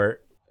warp core.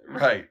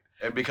 Right.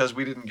 And because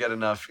we didn't get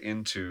enough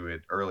into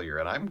it earlier,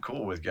 and I'm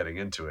cool with getting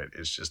into it,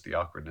 it's just the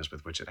awkwardness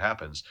with which it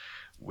happens.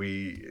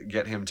 We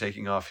get him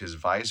taking off his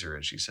visor,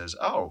 and she says,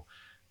 oh,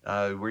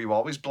 were you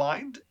always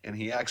blind? And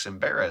he acts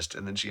embarrassed,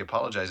 and then she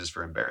apologizes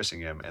for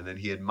embarrassing him, and then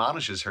he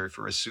admonishes her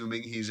for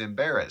assuming he's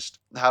embarrassed.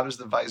 How does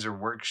the visor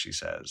work, she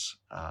says.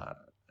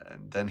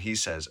 And then he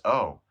says,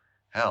 oh,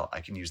 hell,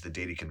 I can use the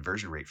data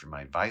conversion rate for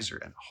my visor,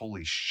 and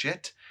holy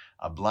shit,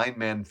 a blind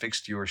man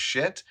fixed your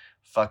shit?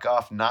 Fuck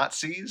off,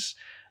 Nazis.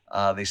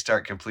 They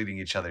start completing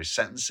each other's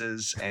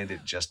sentences, and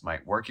it just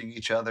might working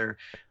each other.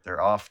 They're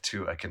off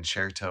to a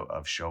concerto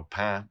of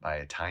Chopin by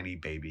a tiny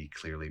baby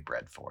clearly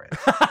bred for it.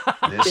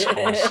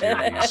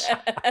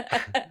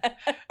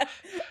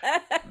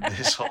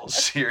 This whole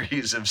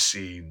series of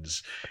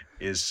scenes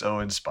is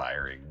so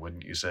inspiring,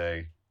 wouldn't you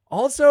say?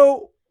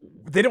 Also,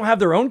 they don't have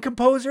their own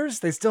composers.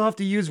 They still have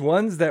to use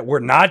ones that were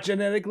not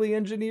genetically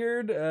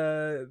engineered.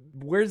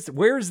 Where's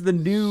the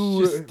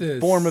new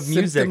form of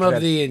music?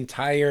 Of the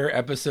entire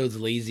episode's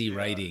lazy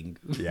writing.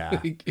 Yeah.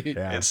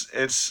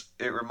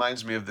 It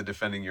reminds me of the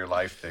defending your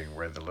life thing,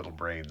 where the little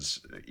brains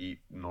eat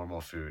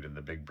normal food and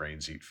the big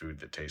brains eat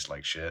food that tastes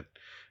like shit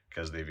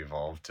because they've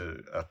evolved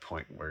to a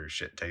point where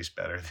shit tastes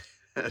better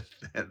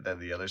than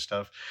the other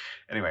stuff.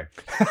 Anyway.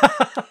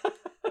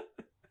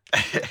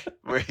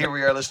 Here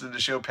we are listening to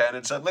Chopin,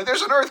 and suddenly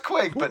there's an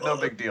earthquake, but no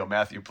big deal.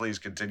 Matthew, please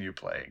continue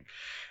playing.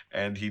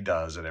 And he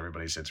does, and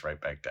everybody sits right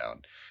back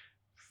down.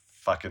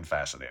 Fucking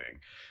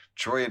fascinating.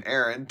 Troy and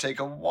Aaron take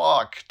a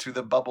walk to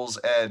the Bubble's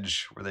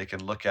Edge, where they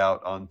can look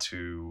out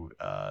onto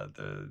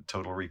the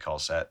Total Recall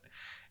set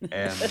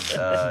and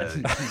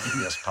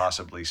yes,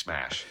 possibly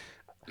smash.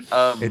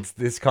 It's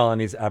this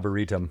colony's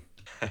arboretum.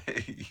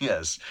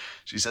 Yes.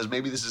 She says,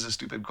 maybe this is a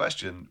stupid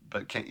question,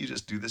 but can't you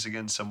just do this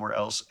again somewhere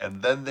else?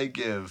 And then they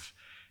give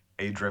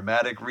a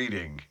dramatic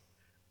reading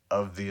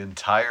of the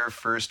entire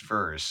first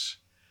verse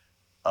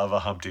of a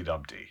Humpty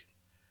Dumpty.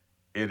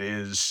 It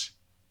is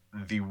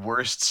the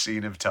worst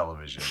scene of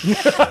television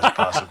that has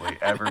possibly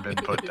ever been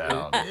put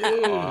down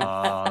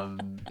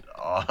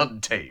on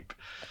tape.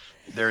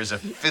 There is a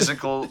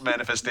physical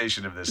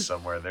manifestation of this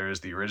somewhere. There is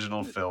the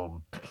original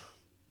film,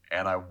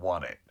 and I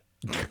want it.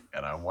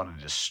 And I want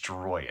to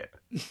destroy it.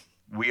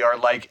 We are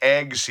like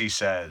eggs, he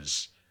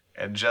says,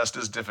 and just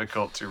as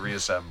difficult to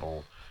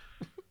reassemble.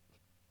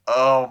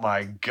 Oh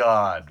my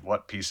God,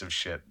 what piece of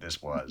shit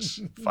this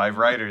was. 5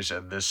 writers,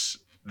 and this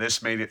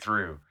made it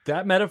through.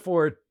 That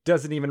metaphor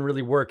doesn't even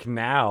really work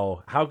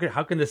now. How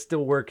can this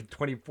still work in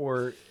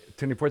 24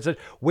 century?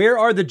 Where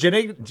are the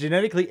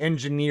genetically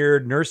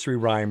engineered nursery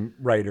rhyme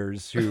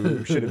writers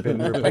who should have been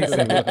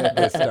replacing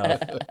this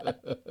stuff?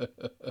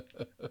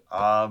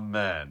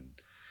 Amen.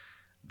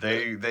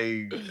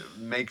 They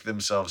make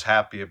themselves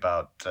happy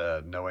about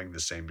knowing the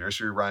same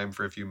nursery rhyme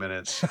for a few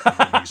minutes. And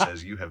then he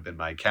says, "You have been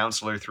my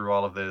counselor through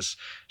all of this."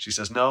 She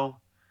says, "No,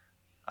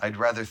 I'd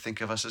rather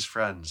think of us as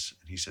friends."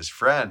 And he says,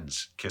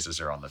 "Friends," kisses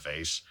her on the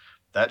face.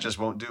 "That just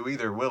won't do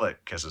either, will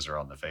it?" Kisses her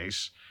on the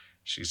face.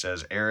 She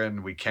says,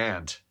 "Aaron, we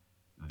can't.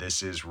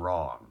 This is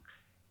wrong."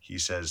 He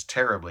says,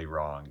 "Terribly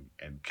wrong,"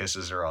 and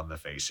kisses her on the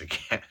face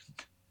again.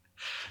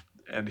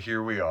 And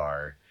here we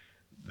are,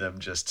 them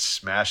just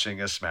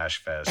smashing a smash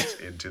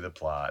fest into the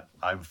plot.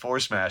 I'm for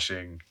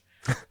smashing.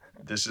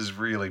 This is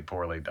really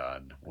poorly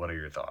done. What are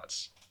your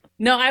thoughts?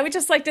 No, I would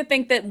just like to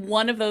think that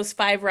one of those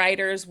 5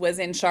 writers was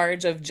in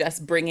charge of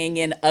just bringing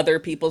in other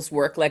people's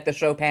work, like the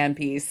Chopin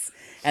piece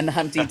and the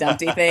Humpty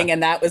Dumpty thing,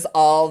 and that was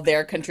all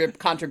their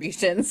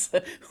contributions,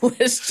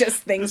 was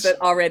just things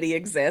that already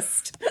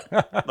exist.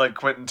 Like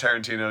Quentin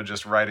Tarantino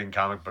just writing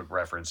comic book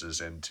references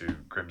into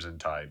Crimson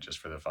Tide just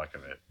for the fuck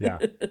of it. Yeah.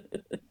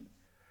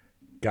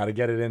 Got to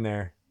get it in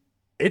there.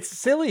 It's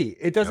silly.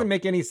 It doesn't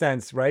make any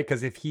sense, right?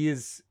 Because if he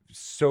is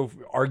so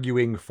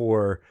arguing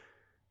for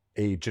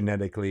a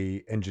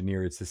genetically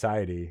engineered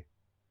society,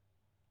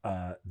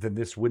 then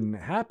this wouldn't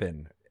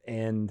happen.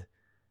 And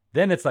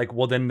then it's like,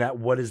 well, then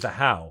what is the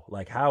how?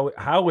 Like,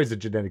 how is it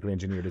genetically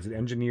engineered? Is it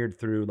engineered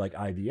through like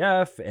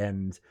IVF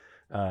and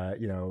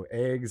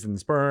eggs and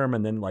sperm?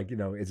 And then like,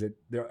 is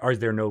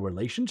there no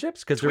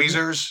relationships? Because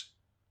Tweezers.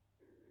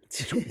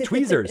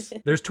 Tweezers.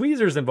 There's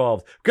tweezers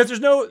involved because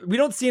we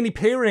don't see any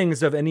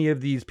pairings of any of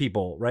these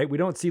people, right? We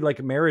don't see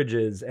like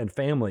marriages and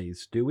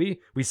families, do we?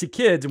 We see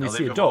kids and we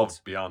see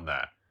adults. Beyond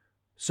that.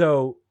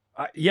 So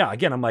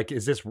again, I'm like,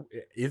 is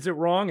it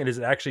wrong? And is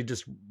it actually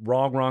just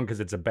wrong because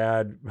it's a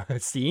bad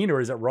scene,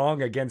 or is it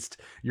wrong against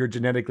your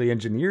genetically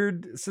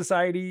engineered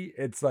society?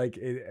 It's like,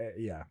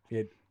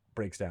 it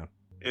breaks down.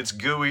 It's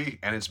gooey,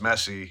 and it's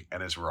messy,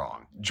 and it's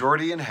wrong.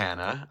 Geordi and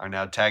Hannah are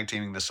now tag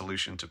teaming the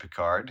solution to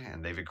Picard,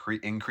 and they've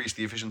increased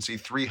the efficiency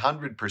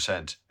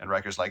 300%. And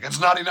Riker's like, "It's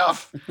not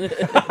enough."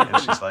 And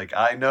she's like,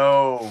 "I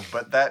know,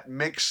 but that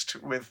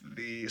mixed with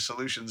the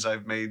solutions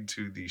I've made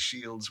to the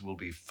shields will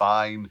be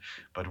fine,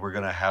 but we're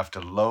going to have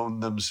to loan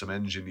them some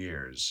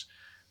engineers.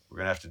 We're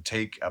going to have to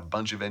take a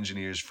bunch of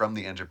engineers from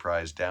the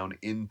Enterprise down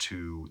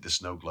into the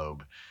snow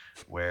globe,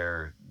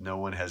 where no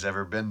one has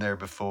ever been there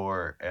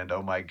before, and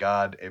oh my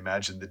God,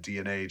 imagine the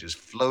DNA just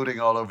floating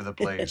all over the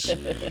place.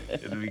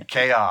 It'll be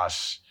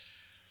chaos."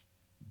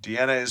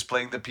 Deanna is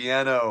playing the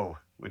piano,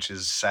 which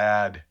is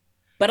sad.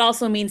 But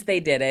also means they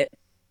did it.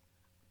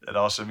 It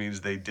also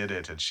means they did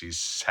it, and she's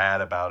sad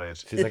about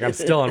it. She's like, "I'm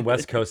still on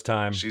West Coast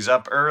time." She's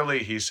up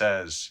early, he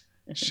says.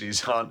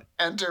 She's on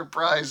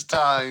Enterprise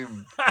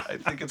time. I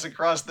think it's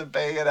across the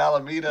bay at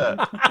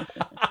Alameda.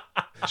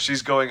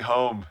 She's going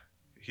home.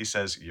 He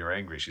says, "You're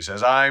angry." She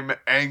says, "I'm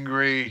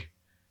angry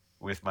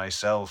with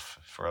myself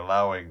for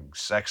allowing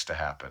sex to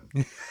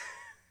happen.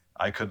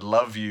 I could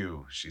love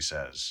you," she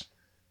says,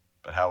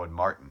 "but how would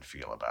Martin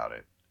feel about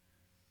it?"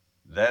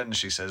 Then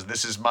she says,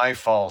 "This is my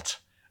fault.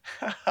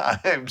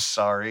 I'm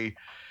sorry."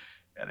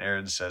 And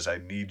Aaron says, "I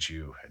need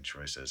you." And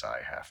Troy says,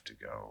 "I have to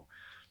go."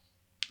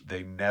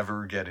 They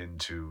never get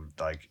into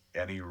like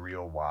any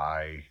real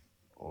why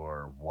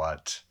or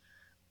what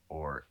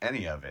or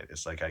any of it.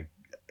 It's like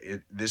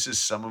this is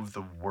some of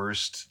the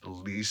worst,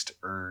 least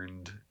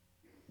earned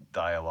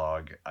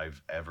dialogue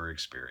I've ever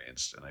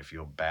experienced, and I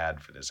feel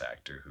bad for this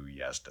actor who,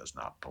 yes, does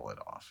not pull it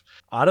off.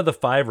 Out of the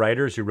 5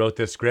 writers who wrote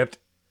this script,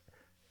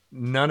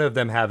 none of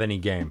them have any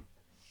game.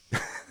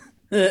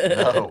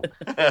 No.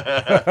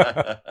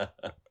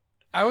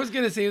 I was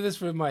going to save this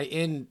for my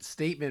end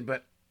statement,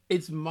 but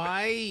it's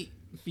my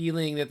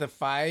feeling that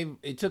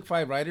it took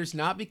 5 writers,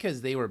 not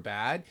because they were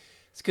bad,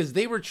 it's because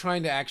they were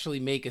trying to actually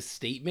make a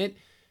statement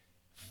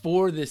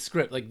for this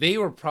script. Like, they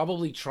were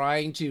probably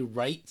trying to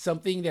write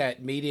something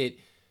that made it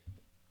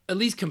at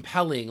least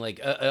compelling, like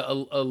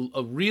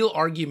a real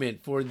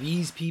argument for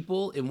these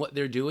people and what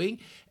they're doing.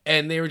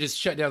 And they were just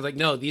shut down. Like,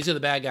 no, these are the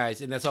bad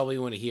guys, and that's all we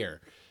want to hear.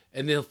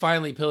 And then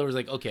finally Pillar was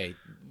like, "Okay,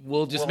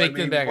 we'll just make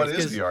them bad guys." What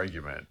is the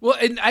argument? Well,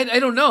 and I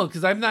don't know,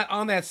 because I'm not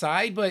on that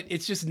side, but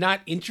it's just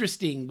not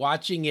interesting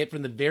watching it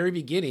from the very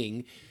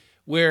beginning,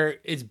 where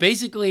it's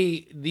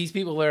basically these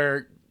people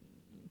are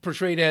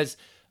portrayed as,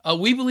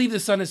 we believe the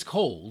sun is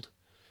cold,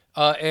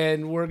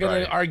 and we're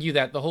going to argue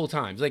that the whole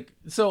time. Like,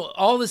 so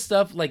all this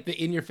stuff, like the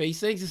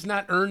in-your-face things, is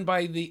not earned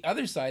by the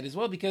other side as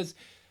well, because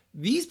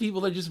These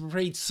people are just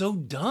portrayed so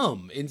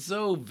dumb and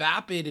so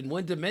vapid and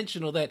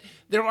one-dimensional that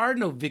there are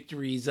no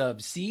victories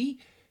of, see,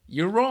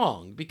 you're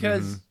wrong.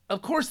 Because,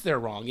 of course, they're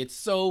wrong. It's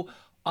so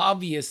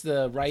obvious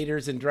the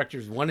writers and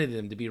directors wanted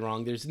them to be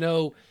wrong. There's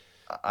no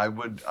I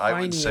would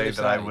finding the say other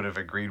that I side. would have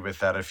agreed with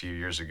that a few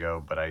years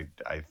ago, but I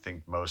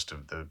think most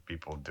of the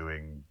people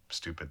doing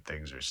stupid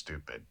things are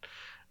stupid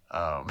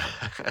um,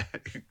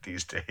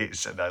 these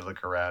days. And I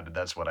look around and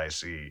that's what I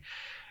see.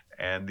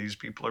 And these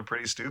people are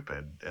pretty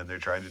stupid and they're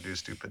trying to do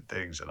stupid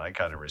things. And I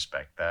kind of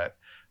respect that.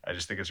 I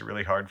just think it's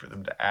really hard for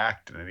them to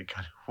act in any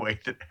kind of way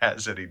that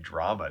has any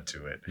drama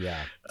to it.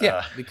 Yeah.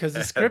 Yeah, because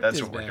the script that's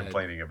is what we're bad.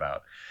 complaining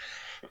about.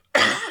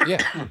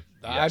 Yeah, I'm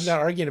Yes. not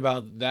arguing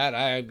about that.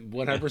 I'm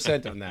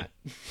 100% on that.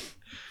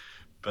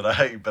 But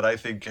I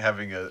think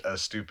having a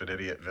stupid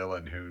idiot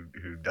villain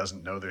who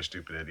doesn't know they're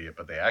stupid idiot,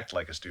 but they act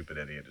like a stupid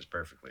idiot is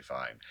perfectly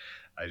fine.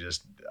 I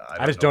just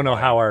don't know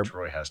why how our-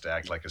 Troy has to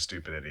act like a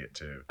stupid idiot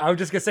too. I was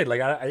just gonna say, like,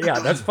 yeah,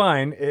 that's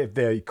fine if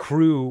the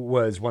crew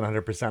was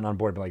 100% on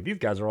board, but like these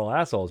guys are all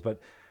assholes.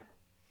 But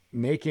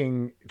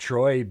making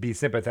Troy be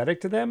sympathetic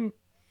to them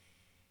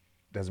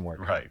doesn't work.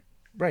 Right.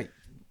 Right.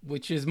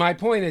 Which is my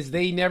point is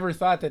they never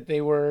thought that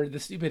they were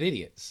the stupid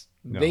idiots.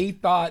 No. They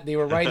thought they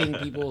were writing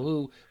people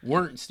who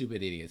weren't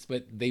stupid idiots,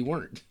 but they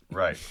weren't.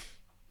 Right.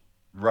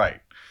 Right.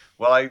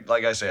 Well,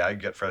 like I say, I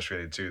get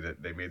frustrated too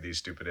that they made these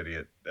stupid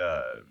idiot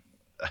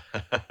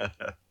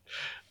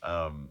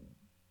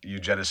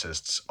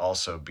eugenicists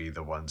also be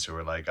the ones who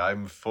are like,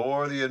 I'm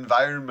for the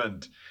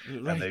environment.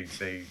 Right. And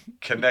they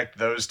connect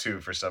those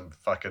two for some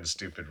fucking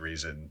stupid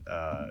reason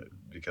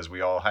because we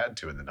all had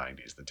to in the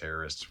 90s. The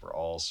terrorists were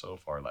all so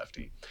far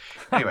lefty.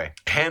 Anyway,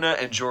 Hannah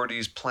and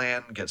Geordie's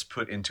plan gets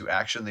put into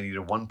action. They need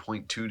a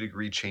 1.2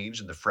 degree change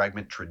in the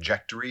fragment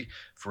trajectory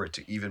for it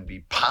to even be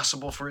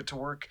possible for it to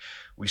work.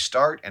 We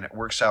start and it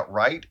works out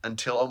right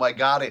until, oh my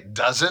God, it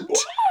doesn't.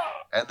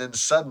 And then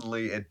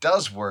suddenly it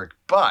does work,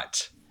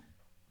 but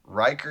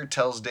Riker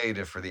tells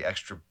Data for the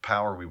extra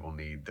power we will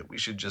need that we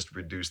should just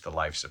reduce the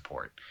life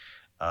support.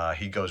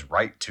 He goes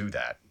right to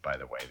that, by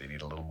the way. They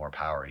need a little more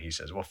power. And he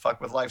says, well,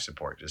 fuck with life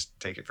support. Just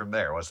take it from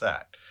there. What's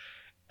that?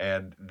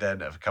 And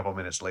then a couple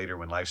minutes later,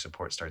 when life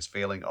support starts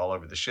failing all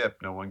over the ship,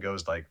 no one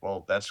goes like,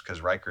 well, that's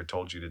because Riker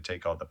told you to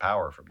take all the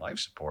power from life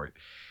support.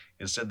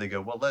 Instead, they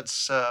go, well,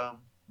 let's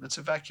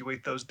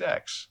evacuate those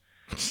decks.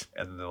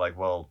 And then they're like,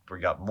 well, we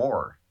got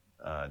more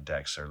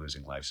decks are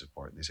losing life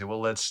support. And they say, well,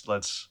 let's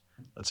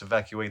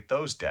evacuate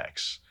those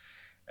decks.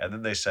 And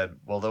then they said,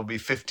 well, there'll be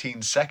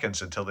 15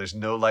 seconds until there's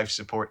no life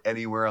support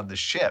anywhere on the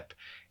ship.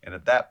 And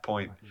at that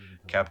point,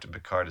 Captain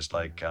Picard is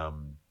like,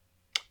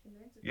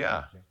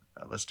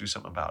 let's do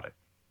something about it.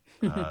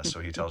 So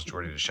he tells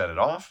Geordie to shut it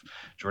off.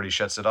 Geordie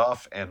shuts it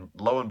off, and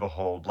lo and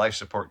behold, life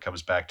support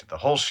comes back to the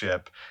whole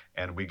ship,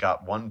 and we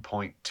got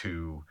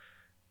 1.2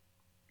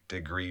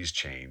 degrees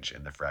change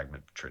in the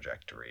fragment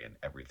trajectory, and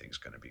everything's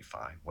going to be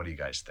fine. What do you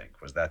guys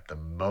think? Was that the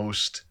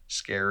most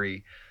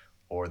scary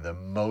or the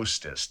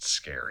mostest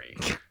scary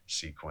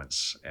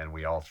sequence? And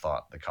we all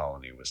thought the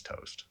colony was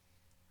toast.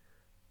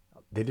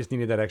 They just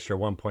needed that extra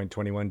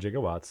 1.21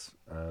 gigawatts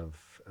of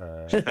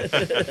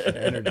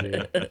energy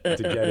to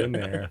get in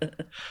there.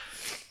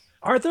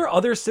 Are there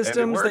other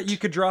systems that you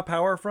could draw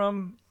power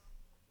from?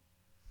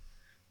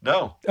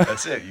 No,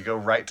 that's it. You go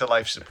right to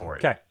life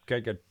support. Okay,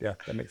 good. Yeah,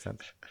 that makes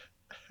sense.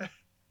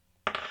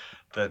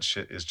 That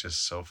shit is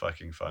just so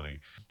fucking funny.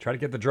 Try to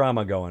get the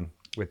drama going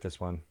with this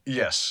one.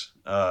 Yes.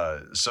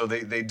 So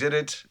they did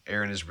it.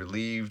 Aaron is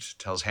relieved,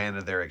 tells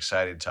Hannah they're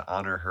excited to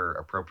honor her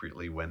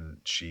appropriately when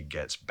she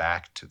gets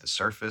back to the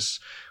surface,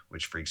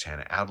 which freaks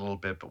Hannah out a little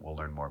bit, but we'll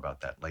learn more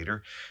about that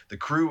later. The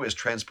crew is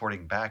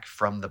transporting back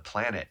from the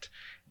planet.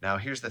 Now,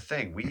 here's the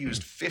thing. We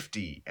used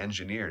 50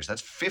 engineers.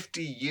 That's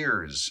 50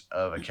 years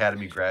of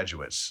Academy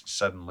graduates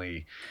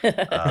suddenly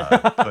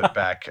put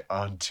back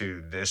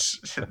onto this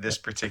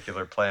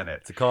particular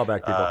planet. It's a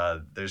callback,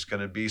 people. There's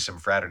going to be some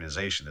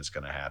fraternization that's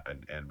going to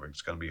happen, and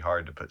it's going to be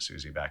hard to put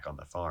Susie back on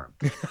the farm.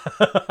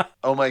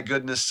 Oh, my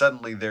goodness.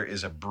 Suddenly, there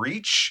is a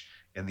breach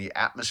in the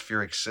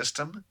atmospheric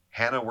system.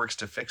 Hannah works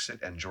to fix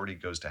it, and Geordie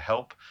goes to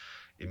help.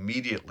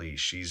 Immediately,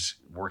 she's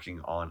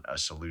working on a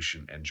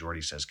solution, and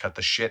Geordie says, cut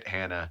the shit,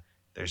 Hannah.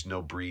 There's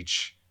no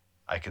breach.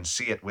 I can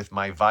see it with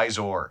my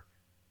visor.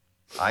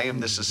 I am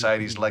the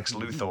society's Lex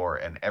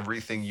Luthor, and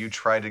everything you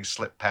try to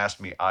slip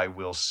past me, I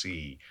will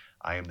see.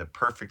 I am the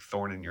perfect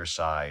thorn in your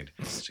side,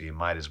 so you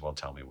might as well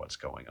tell me what's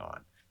going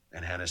on.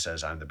 And Hannah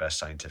says, I'm the best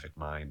scientific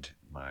mind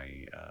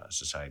my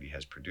society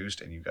has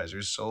produced, and you guys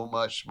are so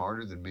much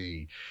smarter than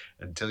me.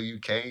 Until you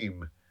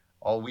came,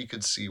 all we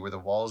could see were the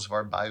walls of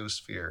our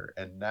biosphere,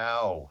 and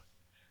now,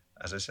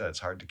 as I said, it's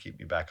hard to keep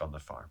me back on the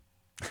farm.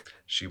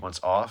 She wants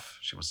off.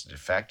 She wants to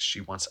defect.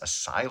 She wants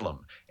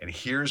asylum. And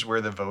here's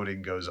where the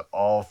voting goes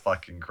all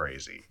fucking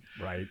crazy.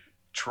 Right.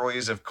 Troy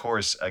is, of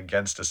course,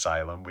 against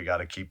asylum. We got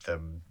to keep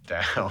them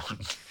down.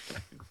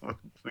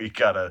 We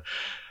got to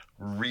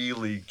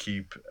really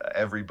keep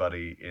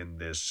everybody in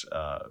this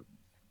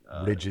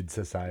rigid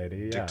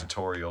society.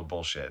 Dictatorial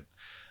bullshit.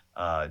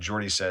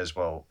 Geordie says,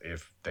 well,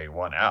 if they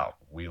want out,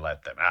 we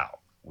let them out.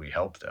 We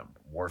help them.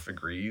 Worf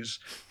agrees.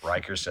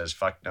 Riker says,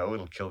 fuck no,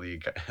 it'll kill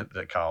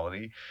the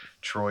colony.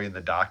 Troy and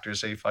the doctor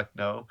say, fuck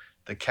no.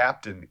 The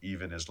captain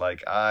even is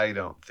like, I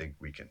don't think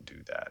we can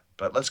do that.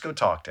 But let's go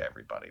talk to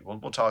everybody. We'll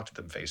talk to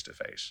them face to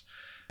face.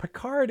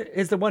 Picard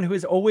is the one who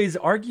has always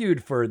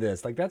argued for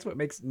this. Like, that's what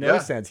makes no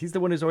sense. He's the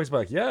one who's always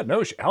like, yeah,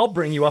 no, I'll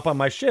bring you up on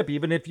my ship,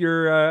 even if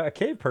you're a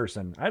cave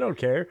person. I don't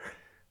care.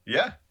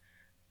 Yeah.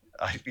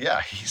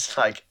 He's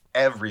like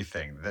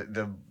everything.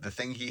 The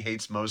thing he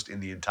hates most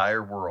in the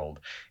entire world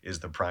is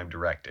the Prime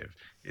Directive.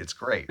 It's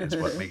great. It's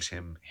what makes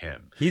him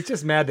him. He's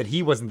just mad that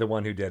he wasn't the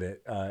one who did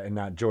it and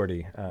not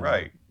Geordi.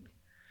 Right.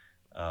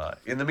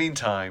 In the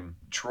meantime,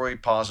 Troy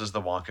pauses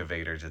the Wonka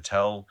Vader to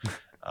tell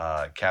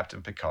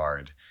Captain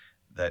Picard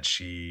that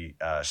she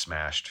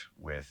smashed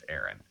with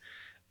Aaron.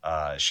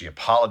 She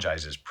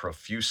apologizes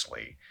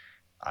profusely.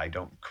 I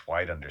don't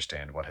quite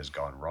understand what has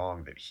gone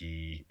wrong that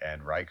he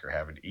and Riker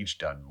haven't each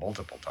done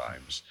multiple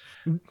times.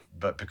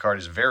 But Picard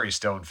is very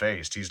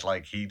stone-faced. He's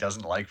like, he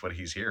doesn't like what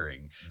he's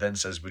hearing. Then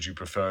says, would you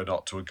prefer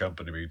not to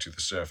accompany me to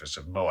the surface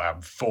of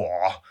Moab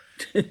 4?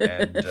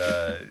 And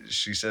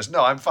she says,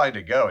 no, I'm fine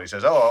to go. He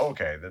says, oh,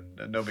 okay,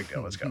 then no big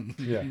deal. Let's go.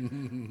 Yeah.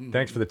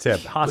 Thanks for the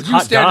tip. Would you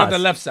stand on the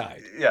left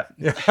side? Yeah.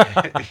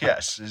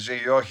 Yes.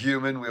 You're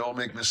human. We all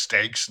make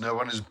mistakes. No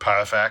one is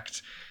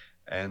perfect.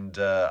 And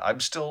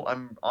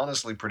I'm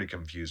honestly pretty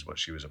confused what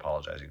she was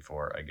apologizing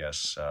for. I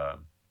guess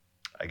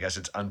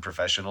it's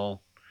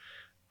unprofessional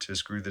to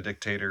screw the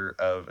dictator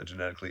of a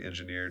genetically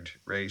engineered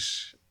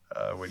race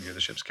when you're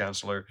the ship's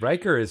counselor.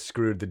 Riker has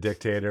screwed the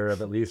dictator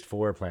of at least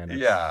 4 planets.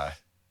 Yeah,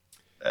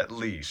 at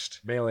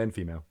least. Male and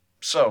female.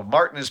 So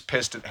Martin is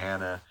pissed at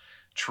Hannah.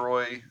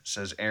 Troy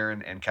says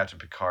Aaron and Captain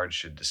Picard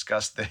should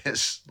discuss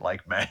this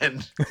like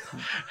men.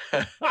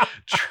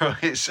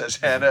 Troy says,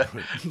 Hannah,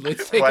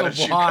 let's take why a don't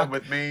you walk come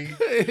with me?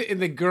 in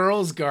the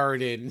girls'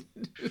 garden.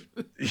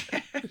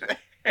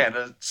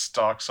 Hannah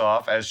stalks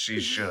off, as she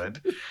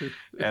should,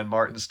 and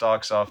Martin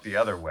stalks off the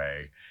other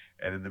way.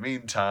 And in the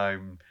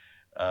meantime,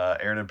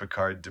 Aaron and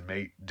Picard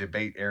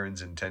debate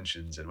Aaron's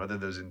intentions and whether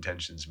those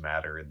intentions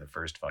matter in the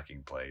first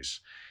fucking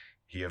place.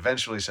 He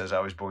eventually says, I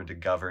was born to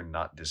govern,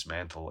 not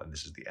dismantle, and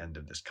this is the end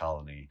of this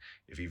colony.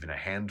 If even a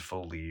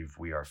handful leave,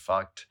 we are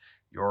fucked.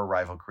 Your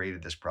arrival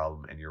created this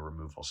problem, and your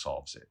removal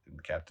solves it. And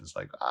the captain's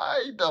like,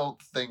 I don't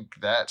think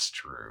that's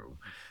true.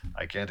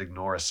 I can't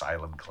ignore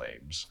asylum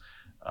claims.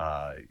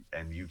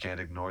 And you can't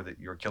ignore that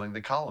you're killing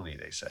the colony,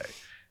 they say.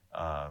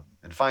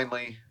 And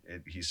finally,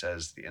 he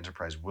says the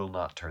Enterprise will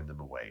not turn them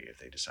away if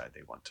they decide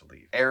they want to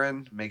leave.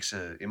 Aaron makes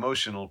an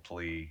emotional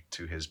plea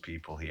to his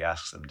people. He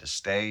asks them to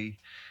stay.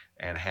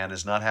 And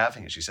Hannah's not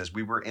having it. She says,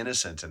 we were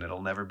innocent and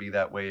it'll never be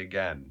that way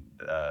again.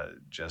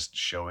 Just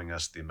showing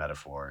us the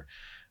metaphor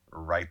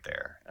right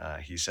there.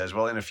 He says,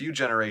 well, in a few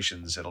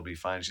generations, it'll be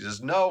fine. She says,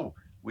 no,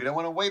 we don't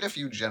want to wait a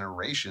few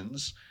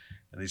generations.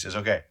 And he says,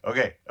 okay,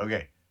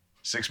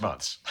 6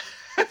 months.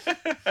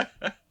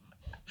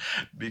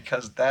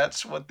 Because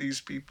that's what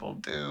these people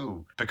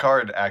do.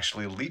 Picard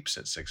actually leaps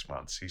at 6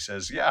 months. He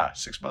says, yeah,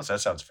 6 months, that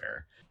sounds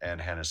fair.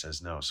 And Hannah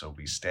says, no, so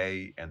we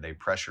stay and they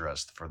pressure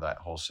us for that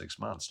whole 6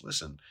 months.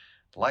 Listen,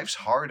 life's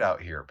hard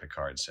out here,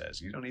 Picard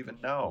says. You don't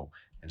even know.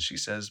 And she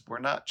says, we're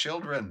not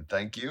children,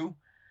 thank you.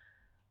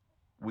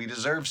 We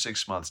deserve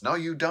 6 months. No,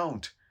 you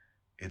don't.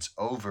 It's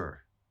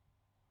over.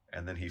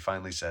 And then he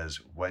finally says,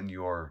 when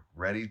you're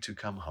ready to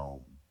come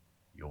home,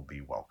 you'll be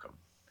welcome.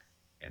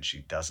 And she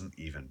doesn't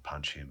even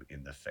punch him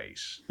in the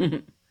face.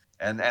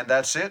 And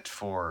that's it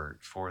for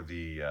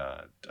the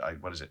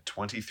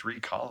 23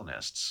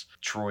 colonists.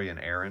 Troy and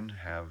Aaron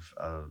have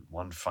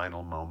one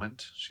final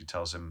moment. She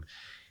tells him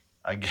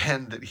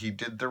again that he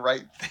did the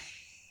right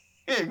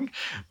thing,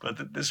 but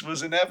that this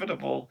was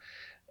inevitable.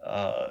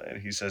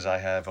 And he says, I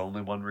have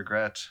only one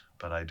regret,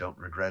 but I don't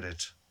regret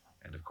it.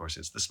 And of course,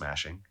 it's the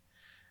smashing.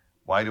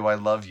 Why do I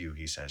love you?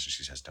 He says. And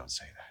she says, don't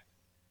say that.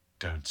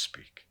 Don't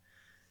speak.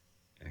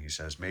 And he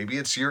says, maybe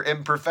it's your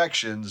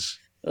imperfections.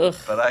 Ugh.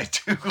 But I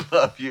do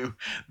love you.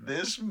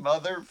 This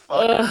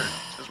motherfucker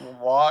just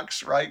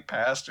walks right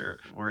past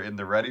her. We're in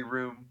the ready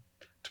room.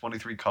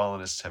 23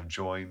 colonists have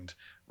joined.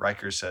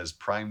 Riker says,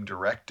 Prime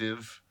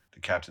Directive.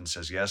 The captain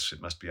says, yes,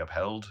 it must be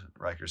upheld.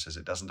 Riker says,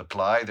 it doesn't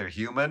apply. They're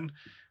human.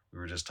 We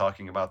were just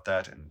talking about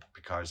that. And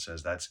Picard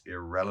says, that's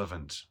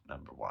irrelevant,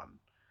 number one.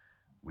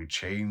 We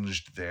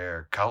changed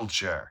their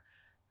culture.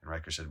 And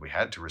Riker said, we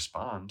had to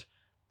respond.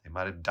 They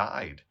might have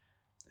died.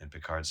 And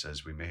Picard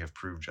says, we may have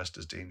proved just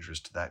as dangerous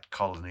to that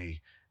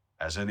colony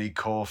as any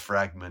core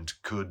fragment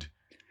could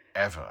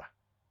ever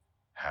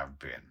have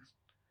been.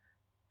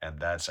 And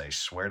that's, I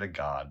swear to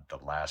God,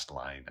 the last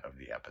line of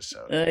the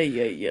episode.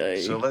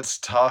 So let's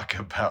talk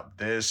about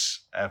this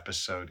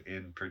episode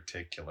in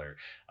particular.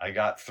 I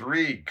got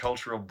 3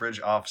 cultural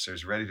bridge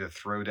officers ready to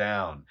throw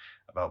down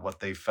about what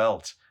they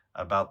felt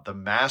about the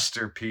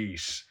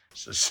masterpiece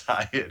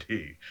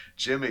society.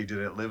 Jimmy, did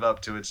it live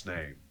up to its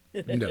name?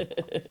 No.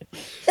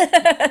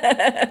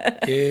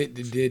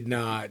 It did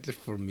not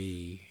for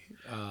me.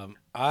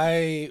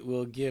 I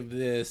will give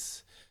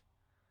this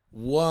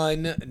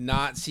 1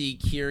 Nazi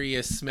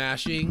curious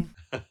smashing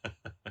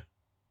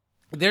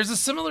There's a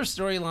similar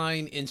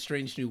storyline in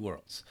Strange New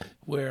Worlds,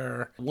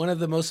 where one of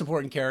the most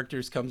important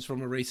characters comes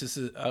from a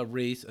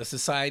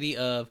society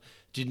of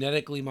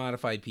genetically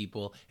modified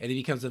people, and it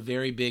becomes a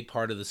very big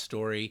part of the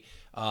story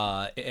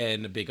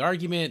and a big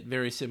argument,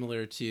 very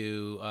similar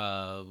to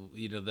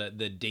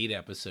the date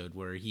episode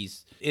where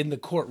he's in the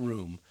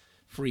courtroom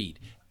freed,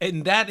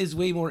 and that is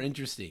way more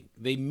interesting.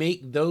 They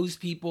make those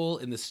people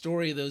and the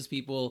story of those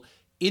people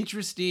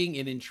interesting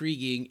and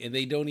intriguing, and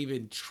they don't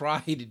even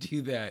try to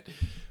do that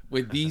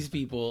with these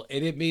people,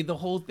 and it made the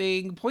whole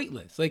thing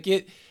pointless. Like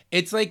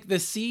it's like the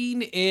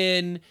scene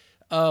in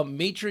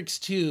Matrix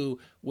 2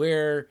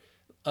 where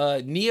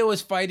Neo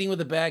is fighting with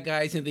the bad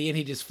guys, and at the end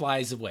he just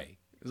flies away.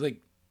 It's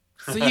like,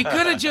 so you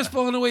could have just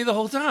flown away the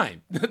whole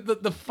time.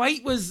 The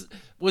fight was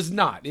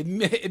not. It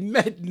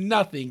meant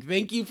nothing.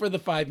 Thank you for the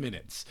 5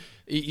 minutes.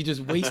 You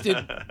just wasted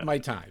my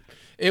time.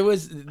 There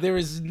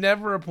was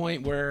never a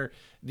point where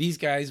these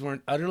guys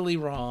weren't utterly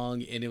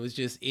wrong, and it was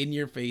just in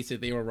your face that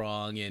they were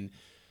wrong. And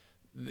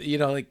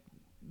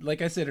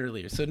like I said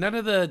earlier, so none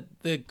of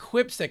the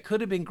quips that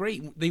could have been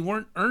great, they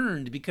weren't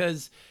earned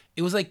because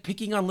it was like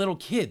picking on little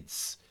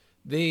kids.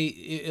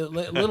 A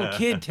little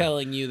kid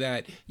telling you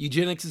that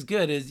eugenics is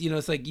good is,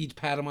 it's like you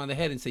pat them on the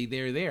head and say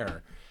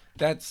there.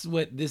 That's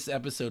what this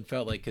episode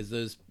felt like,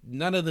 because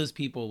none of those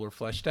people were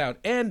fleshed out.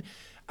 And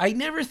I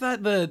never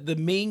thought the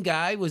main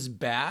guy was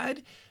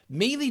bad,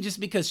 mainly just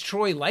because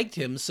Troy liked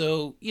him.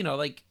 So,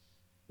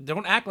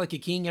 don't act like a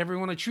king.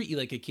 Everyone will treat you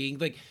like a king.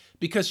 Like,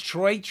 because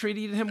Troy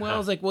treated him well, I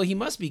was like, well, he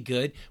must be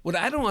good. What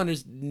I don't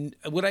understand,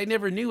 what I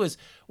never knew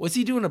was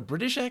he doing a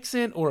British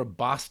accent or a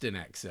Boston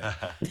accent?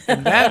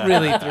 And that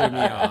really threw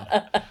me off.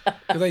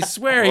 Because I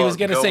swear he was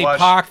going to say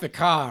park the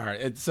car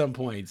at some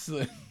points.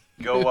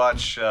 Go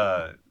watch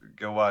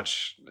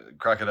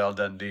Crocodile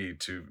Dundee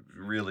to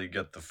really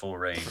get the full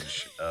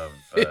range of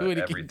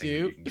everything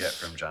you can get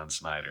from John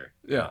Snyder.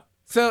 Yeah.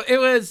 So it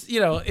was,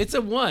 it's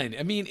a 1.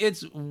 I mean,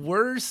 it's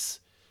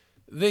worse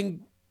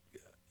than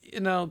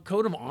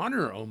Code of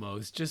Honor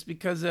almost, just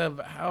because of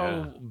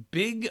how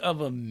big of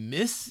a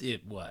miss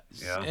it was.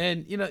 Yeah.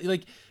 And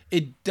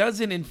it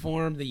doesn't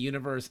inform the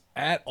universe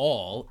at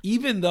all,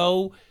 even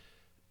though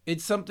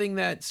it's something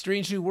that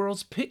Strange New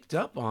Worlds picked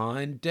up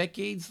on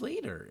decades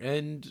later.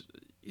 And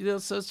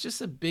so it's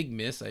just a big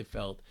miss, I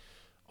felt,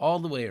 all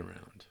the way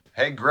around.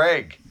 Hey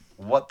Greg,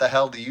 what the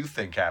hell do you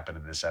think happened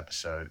in this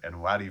episode, and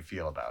how do you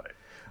feel about it?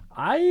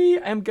 I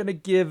am gonna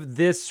give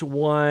this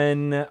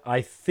one,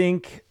 I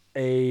think,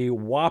 a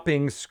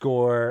whopping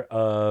score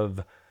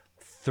of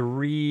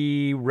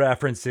 3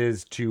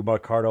 references to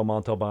Ricardo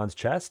Montalban's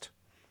chest.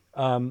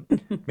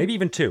 Maybe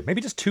even 2.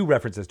 Maybe just 2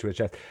 references to his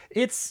chest.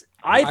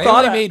 I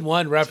thought only made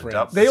 1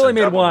 reference. They only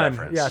made 1.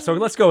 Reference. Yeah, so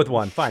let's go with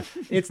 1. Fine.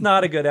 It's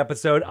not a good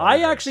episode.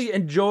 I actually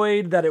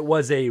enjoyed that it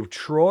was a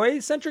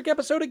Troy-centric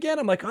episode again.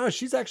 I'm like, oh,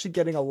 she's actually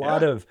getting a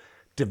lot of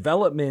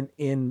development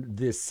in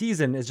this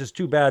season. It's just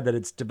too bad that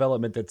it's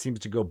development that seems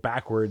to go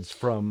backwards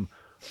from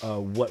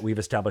what we've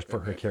established for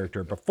her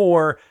character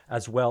before,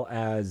 as well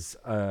as,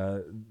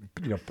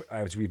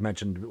 as we've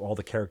mentioned, all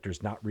the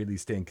characters not really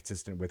staying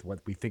consistent with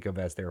what we think of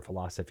as their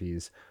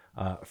philosophies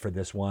for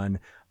this one.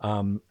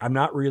 I'm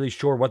not really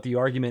sure what the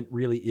argument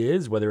really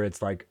is, whether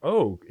it's like,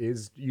 oh,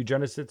 is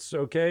eugenicists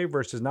okay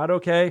versus not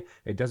okay?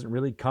 It doesn't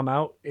really come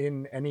out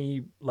in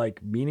any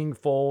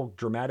meaningful,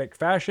 dramatic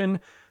fashion.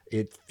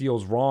 It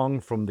feels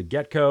wrong from the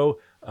get-go.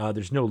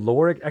 There's no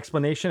lore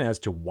explanation as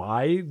to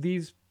why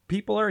these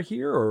people are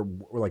here, or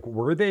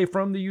were they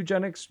from the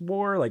eugenics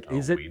war?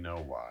 We know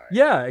why.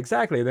 Yeah,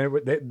 exactly.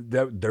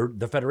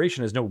 The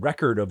Federation has no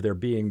record of there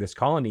being this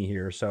colony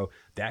here, so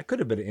that could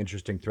have been an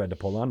interesting thread to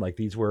pull on.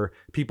 These were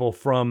people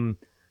from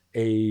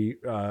a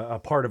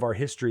part of our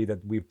history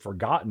that we've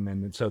forgotten,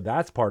 and so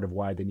that's part of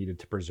why they needed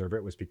to preserve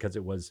it, was because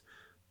it was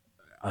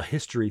a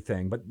history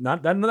thing. But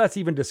none of that's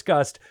even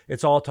discussed.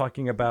 It's all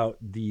talking about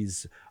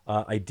these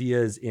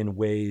ideas in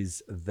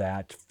ways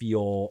that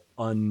feel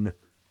unearned,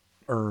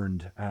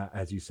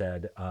 as you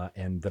said,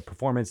 and the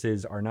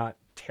performances are not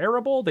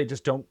terrible. They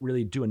just don't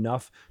really do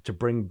enough to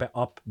bring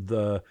up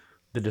the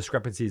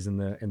discrepancies in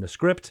the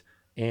script,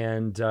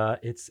 and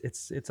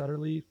it's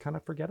utterly kind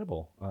of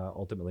forgettable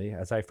ultimately,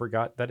 as I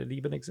forgot that it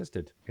even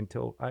existed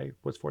until I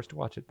was forced to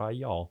watch it by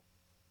y'all.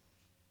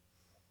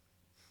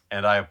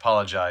 And I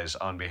apologize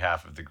on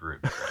behalf of the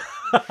group.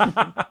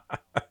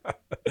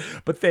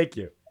 But thank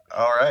you.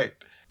 All right.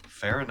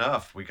 Fair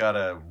enough. We got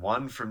a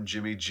 1 from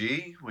Jimmy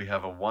G. We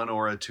have a 1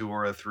 or a 2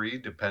 or a 3,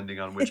 depending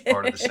on which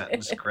part of the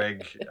sentence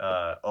Greg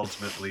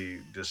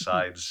ultimately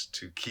decides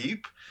to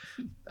keep.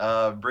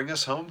 Bring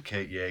us home,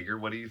 Kate Yeager.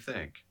 What do you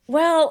think?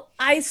 Well,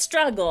 I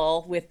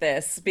struggle with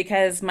this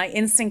because my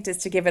instinct is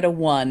to give it a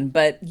 1,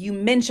 but you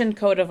mentioned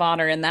Code of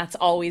Honor, and that's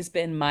always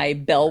been my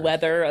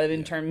bellwether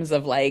in terms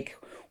of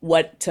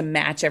what to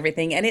match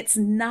everything. And it's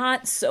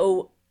not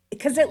so,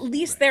 because at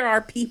least there are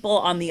people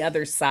on the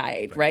other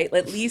side, right?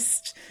 At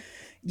least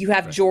you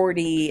have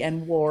Geordi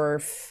and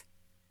Worf,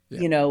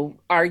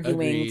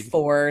 arguing Agreed.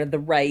 for the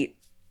right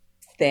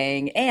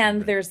thing.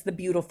 And there's the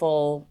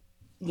beautiful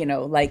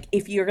like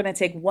if you're going to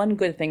take one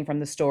good thing from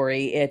the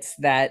story, it's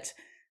that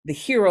the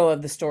hero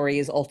of the story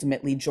is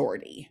ultimately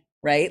Geordie,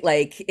 right?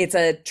 Like it's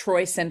a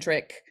Troy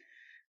centric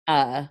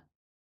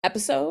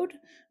episode,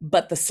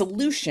 but the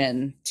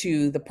solution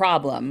to the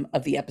problem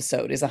of the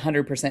episode is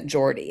 100%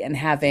 Geordie, and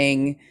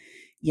having,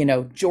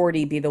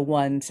 Geordie be the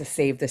one to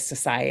save this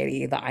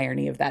society. The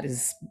irony of that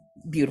is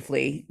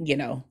beautifully,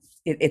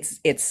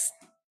 it's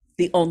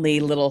the only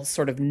little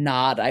sort of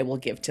nod I will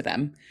give to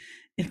them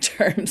in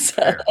terms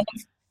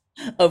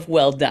of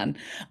well done.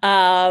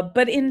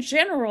 But in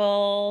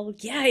general,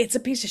 yeah, it's a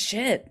piece of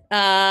shit.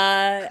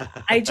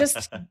 I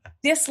just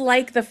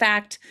dislike the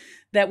fact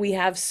that we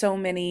have so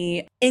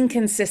many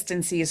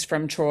inconsistencies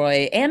from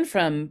Troy and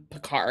from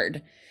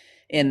Picard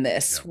in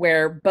this,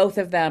 where both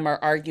of them are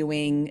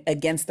arguing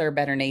against their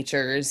better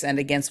natures and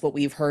against what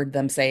we've heard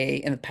them say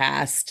in the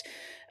past.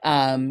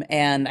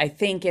 And I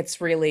think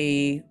it's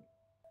really,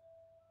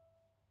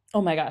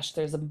 oh my gosh,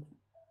 there's a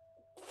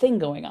thing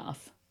going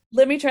off.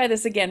 Let me try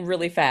this again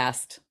really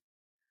fast.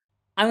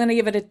 I'm going to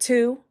give it a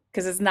 2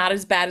 because it's not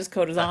as bad as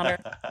Code of Honor,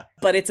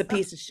 but it's a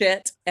piece of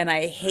shit. And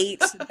I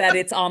hate that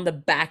it's on the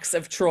backs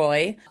of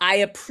Troy. I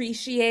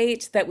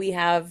appreciate that we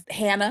have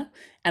Hannah,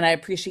 and I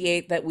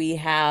appreciate that we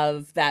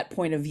have that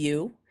point of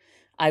view.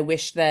 I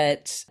wish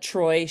that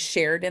Troy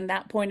shared in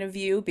that point of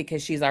view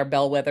because she's our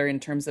bellwether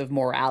in terms of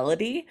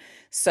morality.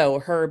 So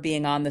her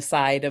being on the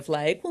side of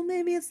like, well,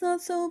 maybe it's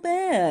not so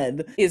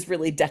bad is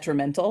really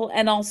detrimental,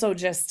 and also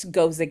just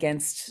goes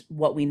against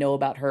what we know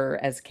about her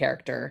as a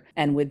character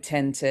and would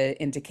tend to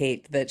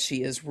indicate that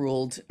she is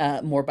ruled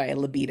more by a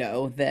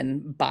libido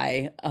than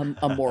by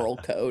a moral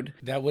code.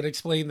 That would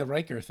explain the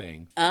Riker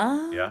thing.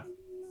 Yeah.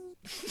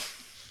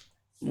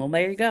 Well,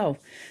 there you go.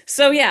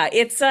 So yeah,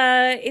 it's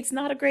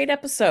not a great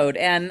episode,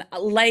 and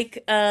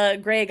like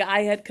Greg,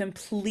 I had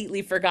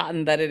completely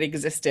forgotten that it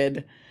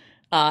existed,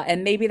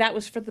 and maybe that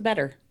was for the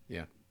better.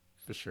 Yeah,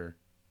 for sure.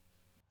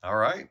 All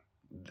right.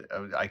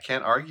 I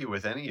can't argue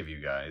with any of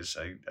you guys.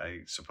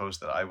 I suppose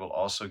that I will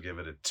also give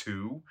it a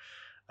 2.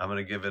 I'm going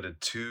to give it a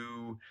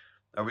 2.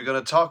 Are we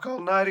going to talk all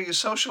night? Are you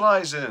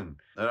socializing?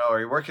 No, are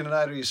you working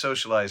tonight? Or are you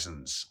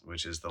socializing?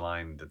 Which is the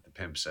line that the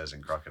pimp says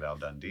in Crocodile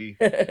Dundee.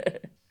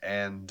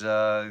 And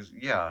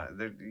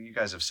you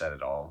guys have said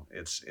it all.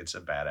 It's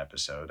a bad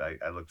episode.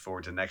 I look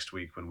forward to next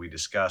week when we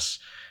discuss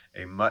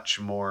a much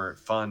more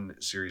fun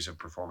series of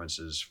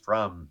performances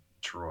from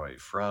Troy,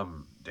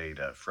 from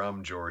Data,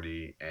 from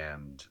Geordie,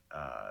 and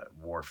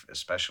Worf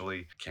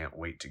especially. Can't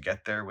wait to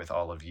get there with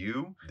all of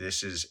you.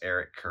 This is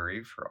Eric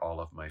Curry for all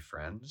of my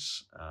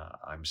friends.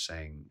 I'm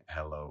saying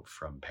hello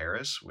from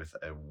Paris with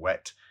a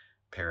wet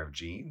pair of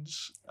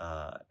jeans,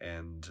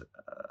 and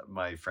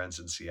my friends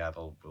in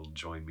Seattle will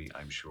join me,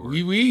 I'm sure.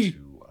 Oui, oui.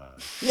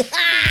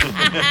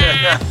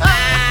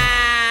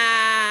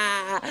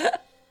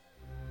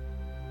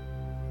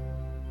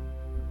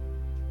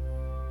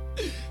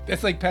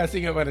 That's like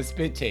passing up on a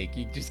spit take.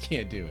 You just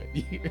can't do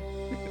it.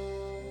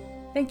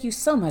 Thank you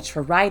so much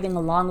for riding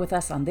along with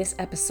us on this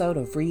episode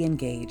of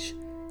Re-Engage.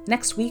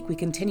 Next week, we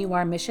continue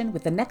our mission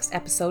with the next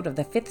episode of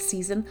the 5th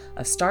season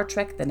of Star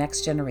Trek The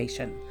Next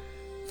Generation.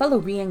 Follow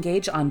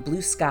Re-Engage on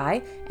Blue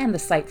Sky and the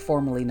site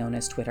formerly known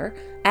as Twitter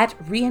at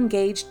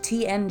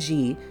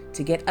ReEngageTNG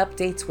to get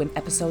updates when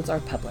episodes are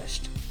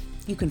published.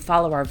 You can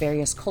follow our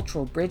various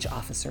cultural bridge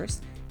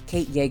officers.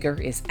 Kate Yeager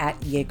is at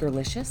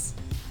Yeagerlicious.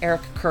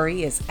 Eric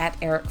Curry is at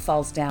Eric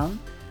Falls Down.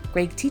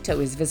 Greg Tito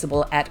is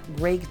visible at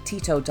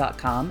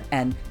gregtito.com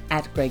and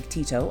at Greg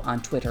Tito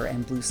on Twitter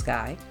and Blue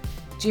Sky.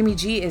 Jimmy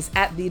G is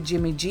at the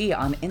Jimmy G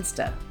on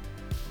Insta.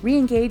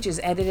 Re-Engage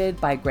is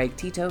edited by Greg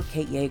Tito,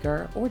 Kate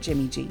Yeager, or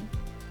Jimmy G.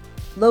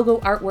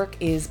 Logo artwork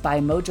is by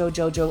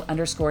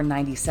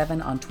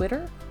mojojojo_97 on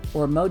Twitter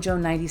or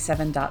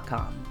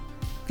mojo97.com.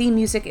 Theme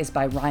music is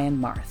by Ryan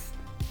Marth.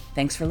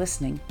 Thanks for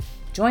listening.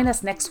 Join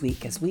us next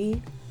week as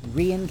we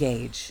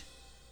re-engage.